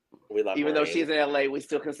Diego. We love Even Maureen. though she's in LA, we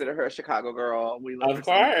still consider her a Chicago girl. We love of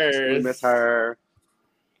course. We miss her.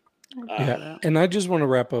 And I just want to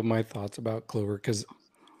wrap up my thoughts about Clover, because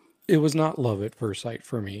it was not love at first sight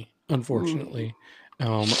for me, unfortunately.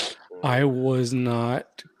 I was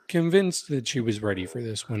not convinced that she was ready for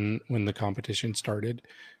this when the competition started.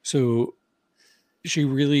 So she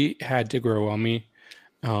really had to grow on me.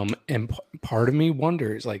 And part of me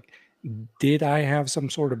wonders, like, did I have some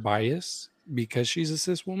sort of bias because she's a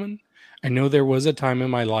cis woman? I know there was a time in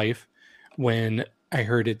my life when I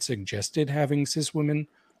heard it suggested having cis women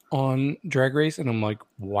on Drag Race, and I'm like,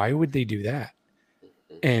 why would they do that?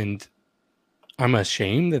 And I'm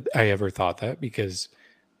ashamed that I ever thought that, because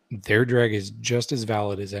their drag is just as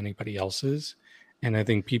valid as anybody else's. And I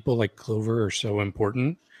think people like Clover are so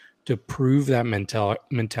important to prove that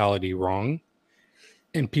mentality wrong.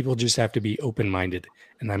 And people just have to be open-minded.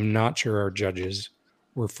 And I'm not sure our judges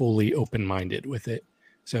were fully open-minded with it.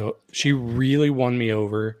 So she really won me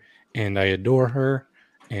over, and I adore her.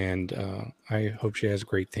 And I hope she has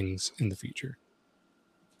great things in the future.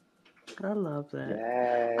 I love that.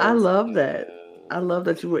 Yes. I love that. I love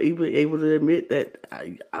that you were even able to admit that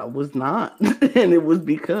I was not. And it was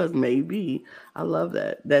because maybe. I love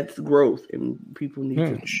that. That's growth, and people need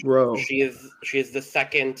to grow. She is the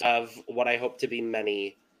second of what I hope to be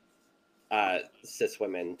many cis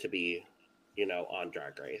women to be, on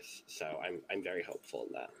Drag Race. So I'm very hopeful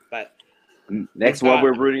in that. But next one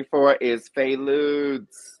we're rooting for is Faye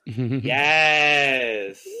Lutz.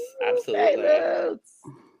 Yes, absolutely. Faye Lutz.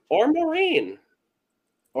 Or Maureen.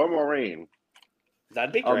 Or Maureen.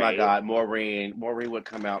 That'd be great. Oh my God, Maureen would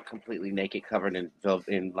come out completely naked, covered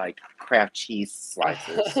in like Kraft cheese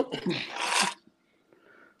slices.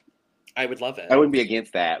 I would love it. I wouldn't be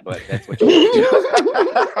against that, but that's what you would do.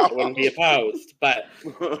 I wouldn't be opposed. But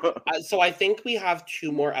so I think we have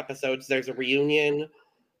 2 more episodes. There's a reunion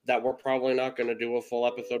that we're probably not going to do a full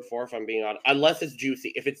episode for, if I'm being honest, unless it's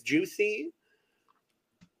juicy. If it's juicy,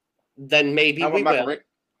 then maybe we will.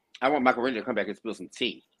 I want Macarena to come back and spill some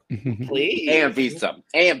tea. Please. And Visa.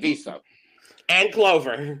 And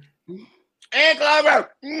Clover.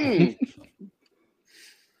 Mm.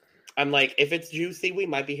 I'm like, if it's juicy, we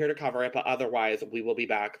might be here to cover it, but otherwise, we will be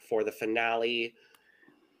back for the finale.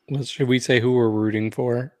 Well, should we say who we're rooting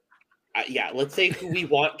for? Yeah, let's say who we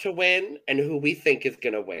want to win and who we think is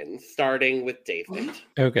going to win, starting with David.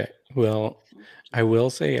 Okay. Well, I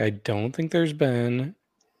will say I don't think there's been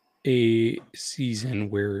a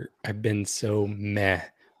season where I've been so meh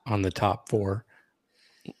on the top 4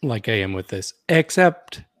 like I am with this,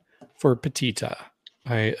 except for Petita.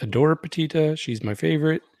 I adore Petita. She's my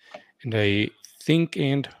favorite, and I think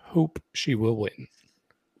and hope she will win.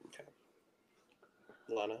 Okay.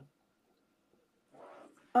 Lana?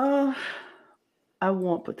 I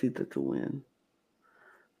want Petita to win.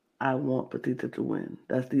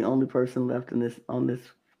 That's the only person left on this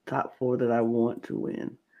top 4 that I want to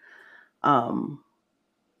win.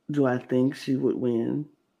 Do I think she would win?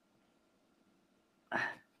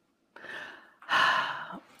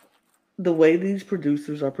 The way these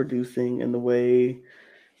producers are producing and the way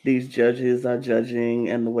these judges are judging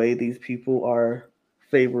and the way these people are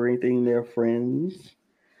favoring their friends,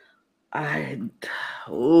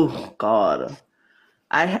 oh God.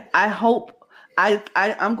 I hope I'm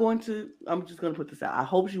just gonna put this out. I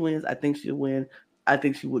hope she wins. I think she'll win. I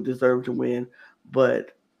think she would deserve to win,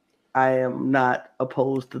 but I am not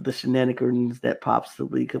opposed to the shenanigans that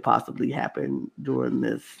could possibly happen during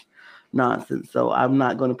this nonsense. So I'm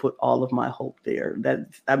not going to put all of my hope there.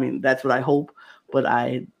 That's what I hope, but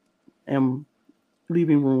I am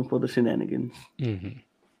leaving room for the shenanigans. Mm-hmm.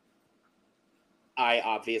 I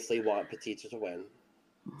obviously want Petita to win.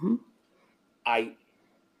 Mm-hmm. I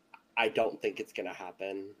don't think it's going to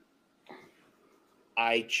happen.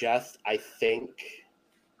 I think,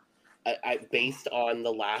 based on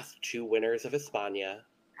the last 2 winners of España,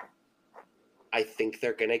 I think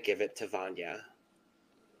they're going to give it to Vanya.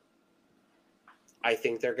 I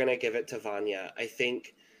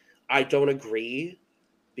don't agree,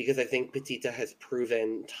 because I think Petita has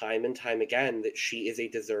proven time and time again that she is a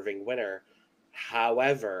deserving winner.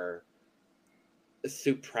 However,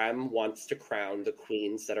 Supreme wants to crown the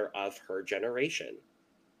queens that are of her generation.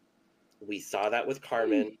 We saw that with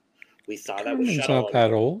Carmen. We saw that with Carmen's Shuttle. not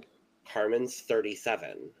that old. Carmen's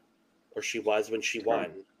 37, or she was when she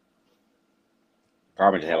won.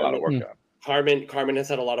 Carmen had a lot of work done. Carmen has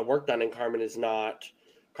had a lot of work done, and Carmen's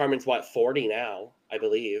what, 40 now, I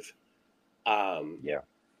believe. Yeah.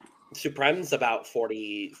 Supreme's about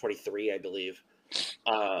 40, 43, I believe.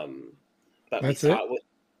 But That's we saw it with,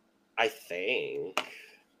 I think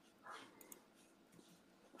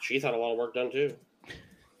she's had a lot of work done too.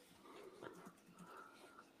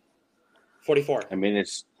 44. I mean,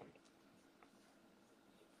 it's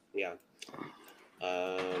yeah.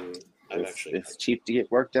 It's cheap to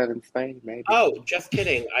get work done in Spain, maybe. Oh, just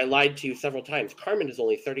kidding. I lied to you several times. Carmen is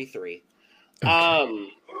only 33.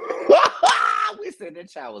 We said that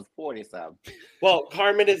child was 40-something. Well,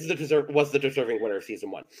 Carmen was the deserving winner of season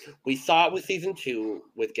 1. We saw it with season 2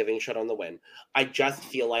 with giving Shut on the win. I just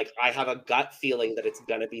feel like I have a gut feeling that it's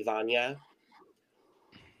gonna be Vanya.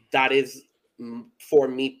 That is, for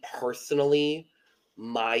me personally,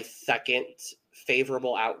 my second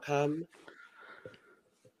favorable outcome.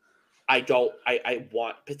 I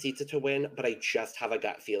want Petita to win, but I just have a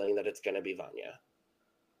gut feeling that it's gonna be Vanya.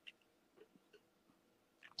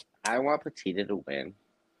 I want Petita to win.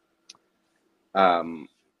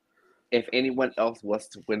 If anyone else was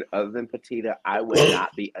to win other than Petita, I would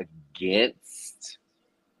not be against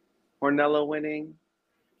Ornella winning,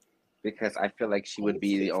 because I feel like she would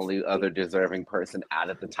be the only other deserving person out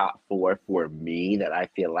of the top 4 for me that I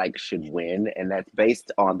feel like should win. And that's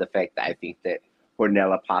based on the fact that I think that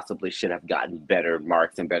Ornella possibly should have gotten better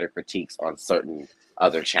marks and better critiques on certain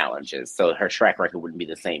other challenges. So her track record wouldn't be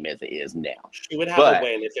the same as it is now. She would have a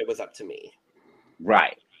win if it was up to me.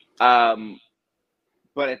 Right. But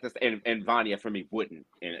and Vanya for me wouldn't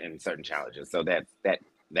in certain challenges. So that.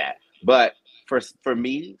 But for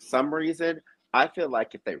me, some reason, I feel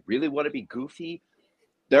like if they really want to be goofy,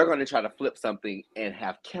 they're going to try to flip something and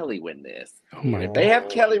have Kelly win this. Oh my if they have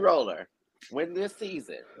Kelly Roller win this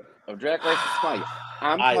season of Drag Race España,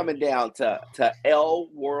 I'm coming down to L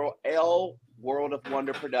World of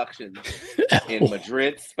Wonder Productions in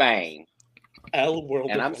Madrid, Spain. L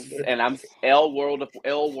World of Wonder. And I'm L World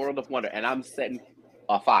of Wonder, and I'm setting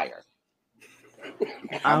a fire.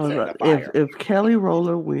 If Kelly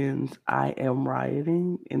Roller wins, I am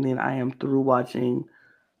rioting, and then I am through watching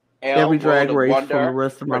every drag race for the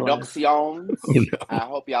rest of my life. Oh, no. I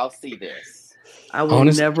hope y'all see this. I will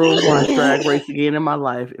never watch Drag Race again in my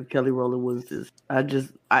life if Kelly Roller wins this.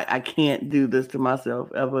 I can't do this to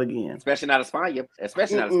myself ever again. Especially not España.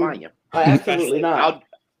 Absolutely not.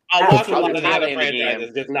 I'll watch a lot of the other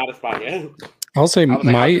franchises, just not España. I'll say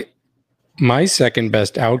my second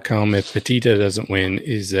best outcome if Petita doesn't win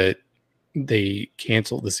is that they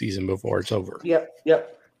cancel the season before it's over.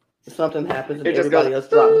 Yep. Something happens and everybody else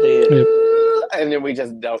drops dead. Yep. And then we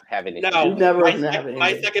just don't have anything. No,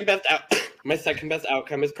 my second best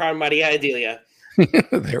outcome is Crown Maria Adelia.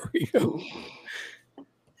 There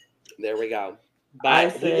we go. But I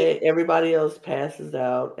say everybody else passes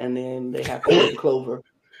out, and then they have to get Clover.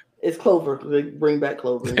 It's Clover. They bring back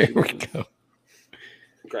Clover. There we go.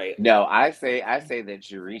 Great. No, I say that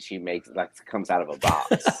Jurichi comes out of a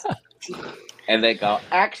box. And they go,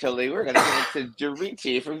 actually, we're going to give it to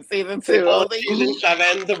Jurichi from season 2. Season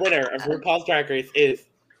 7, the winner of RuPaul's Drag Race is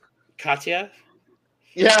Katya.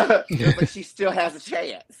 Yeah, but she still has a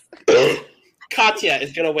chance. Katya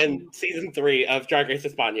is going to win season 3 of Drag Race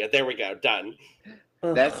España. There we go. Done.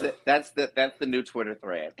 That's it. That's the new Twitter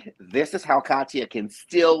thread. This is how Katya can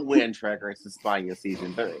still win Drag Race España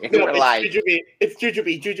season 3. No, it's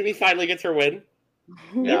Jujubee. Jujubee finally gets her win.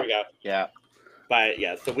 There we go. Yeah. But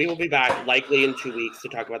yeah, so we will be back likely in 2 weeks to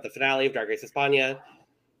talk about the finale of Drag Race España.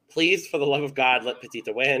 Please, for the love of God, let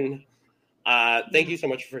Petita win. Thank you so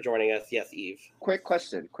much for joining us. Yes, Eve. Quick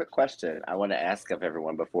question. I want to ask of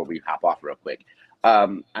everyone before we hop off real quick.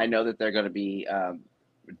 I know that they're going to be.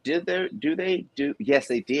 Yes,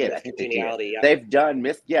 they did. I think they did. Yeah. They've done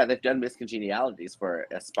Miss Congenialities for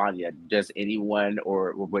España. Does anyone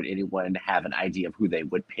or would anyone have an idea of who they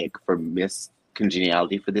would pick for Miss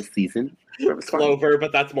Congeniality for this season? Clover,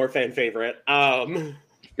 but that's more fan favorite. I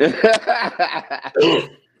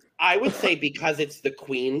would say because it's the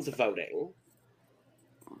queens voting,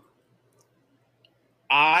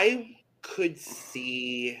 I could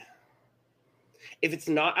see if it's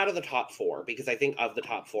not out of the top 4, because I think of the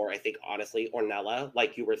top 4, I think honestly Ornella,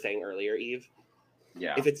 like you were saying earlier, Eve.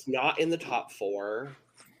 Yeah. If it's not in the top 4,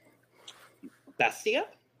 Bestia.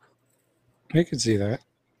 I could see that.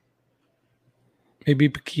 Maybe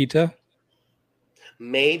Paquita.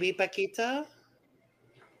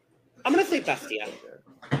 I'm gonna say Bestia.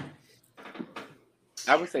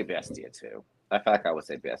 I would say Bestia too. I feel like I would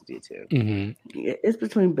say Bestia too. Mm-hmm. Yeah, it's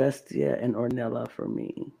between Bestia and Ornella for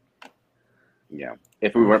me. Yeah,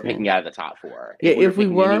 if we were picking out of the top 4. Yeah, if we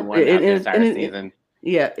were, season.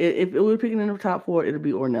 Yeah, if we were picking in the top 4, it'd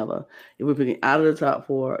be Ornella. If we're picking out of the top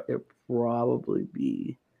 4, it'd probably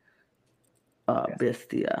be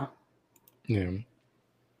Bestia. Yeah,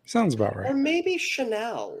 sounds about right. Or maybe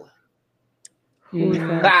Chanel. Who is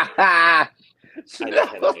that?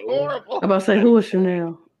 Chanel's horrible. I'm about to say, who is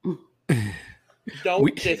Chanel?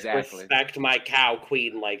 Don't disrespect my cow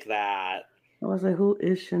queen like that. I was like, who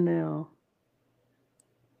is Chanel?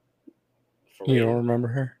 You don't remember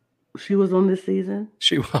her? She was on this season?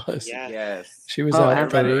 She was. Yes. She was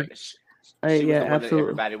out third. Absolutely.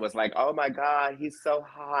 Everybody was like, oh my God, he's so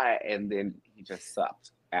hot. And then he just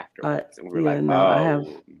sucked afterwards. And we were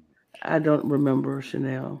I don't remember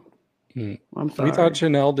Chanel. I'm sorry. We thought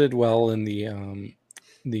Chanel did well in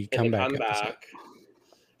the comeback episode.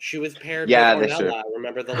 She was paired with Ornella.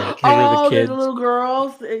 Remember the little kids? The little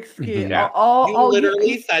girls. Excuse me. You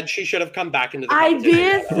literally said she should have come back into the competition.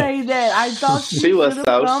 I did say that. I thought she should have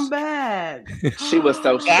come back. She was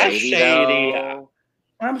so shady.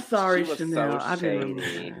 I'm sorry, Chanel. I didn't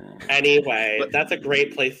remember. Anyway, that's a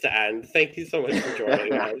great place to end. Thank you so much for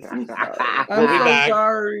joining us. I'm We'll be back.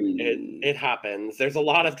 Sorry. It happens. There's a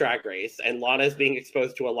lot of Drag Race, and Lana is being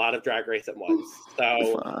exposed to a lot of Drag Race at once.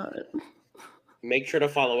 So make sure to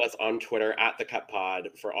follow us on Twitter at The Cup Pod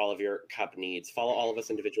for all of your cup needs. Follow all of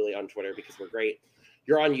us individually on Twitter because we're great.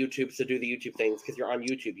 You're on YouTube, so do the YouTube things because you're on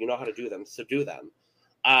YouTube. You know how to do them, so do them.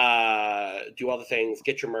 Do all the things.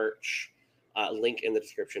 Get your merch. Link in the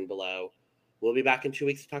description below. We'll be back in 2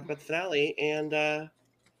 weeks to talk about the finale. And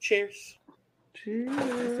cheers.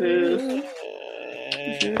 Cheers.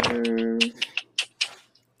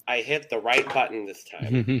 I hit the right button this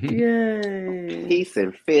time. Yay. Peace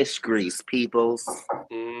and fish grease, peoples.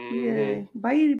 Yay. Bye.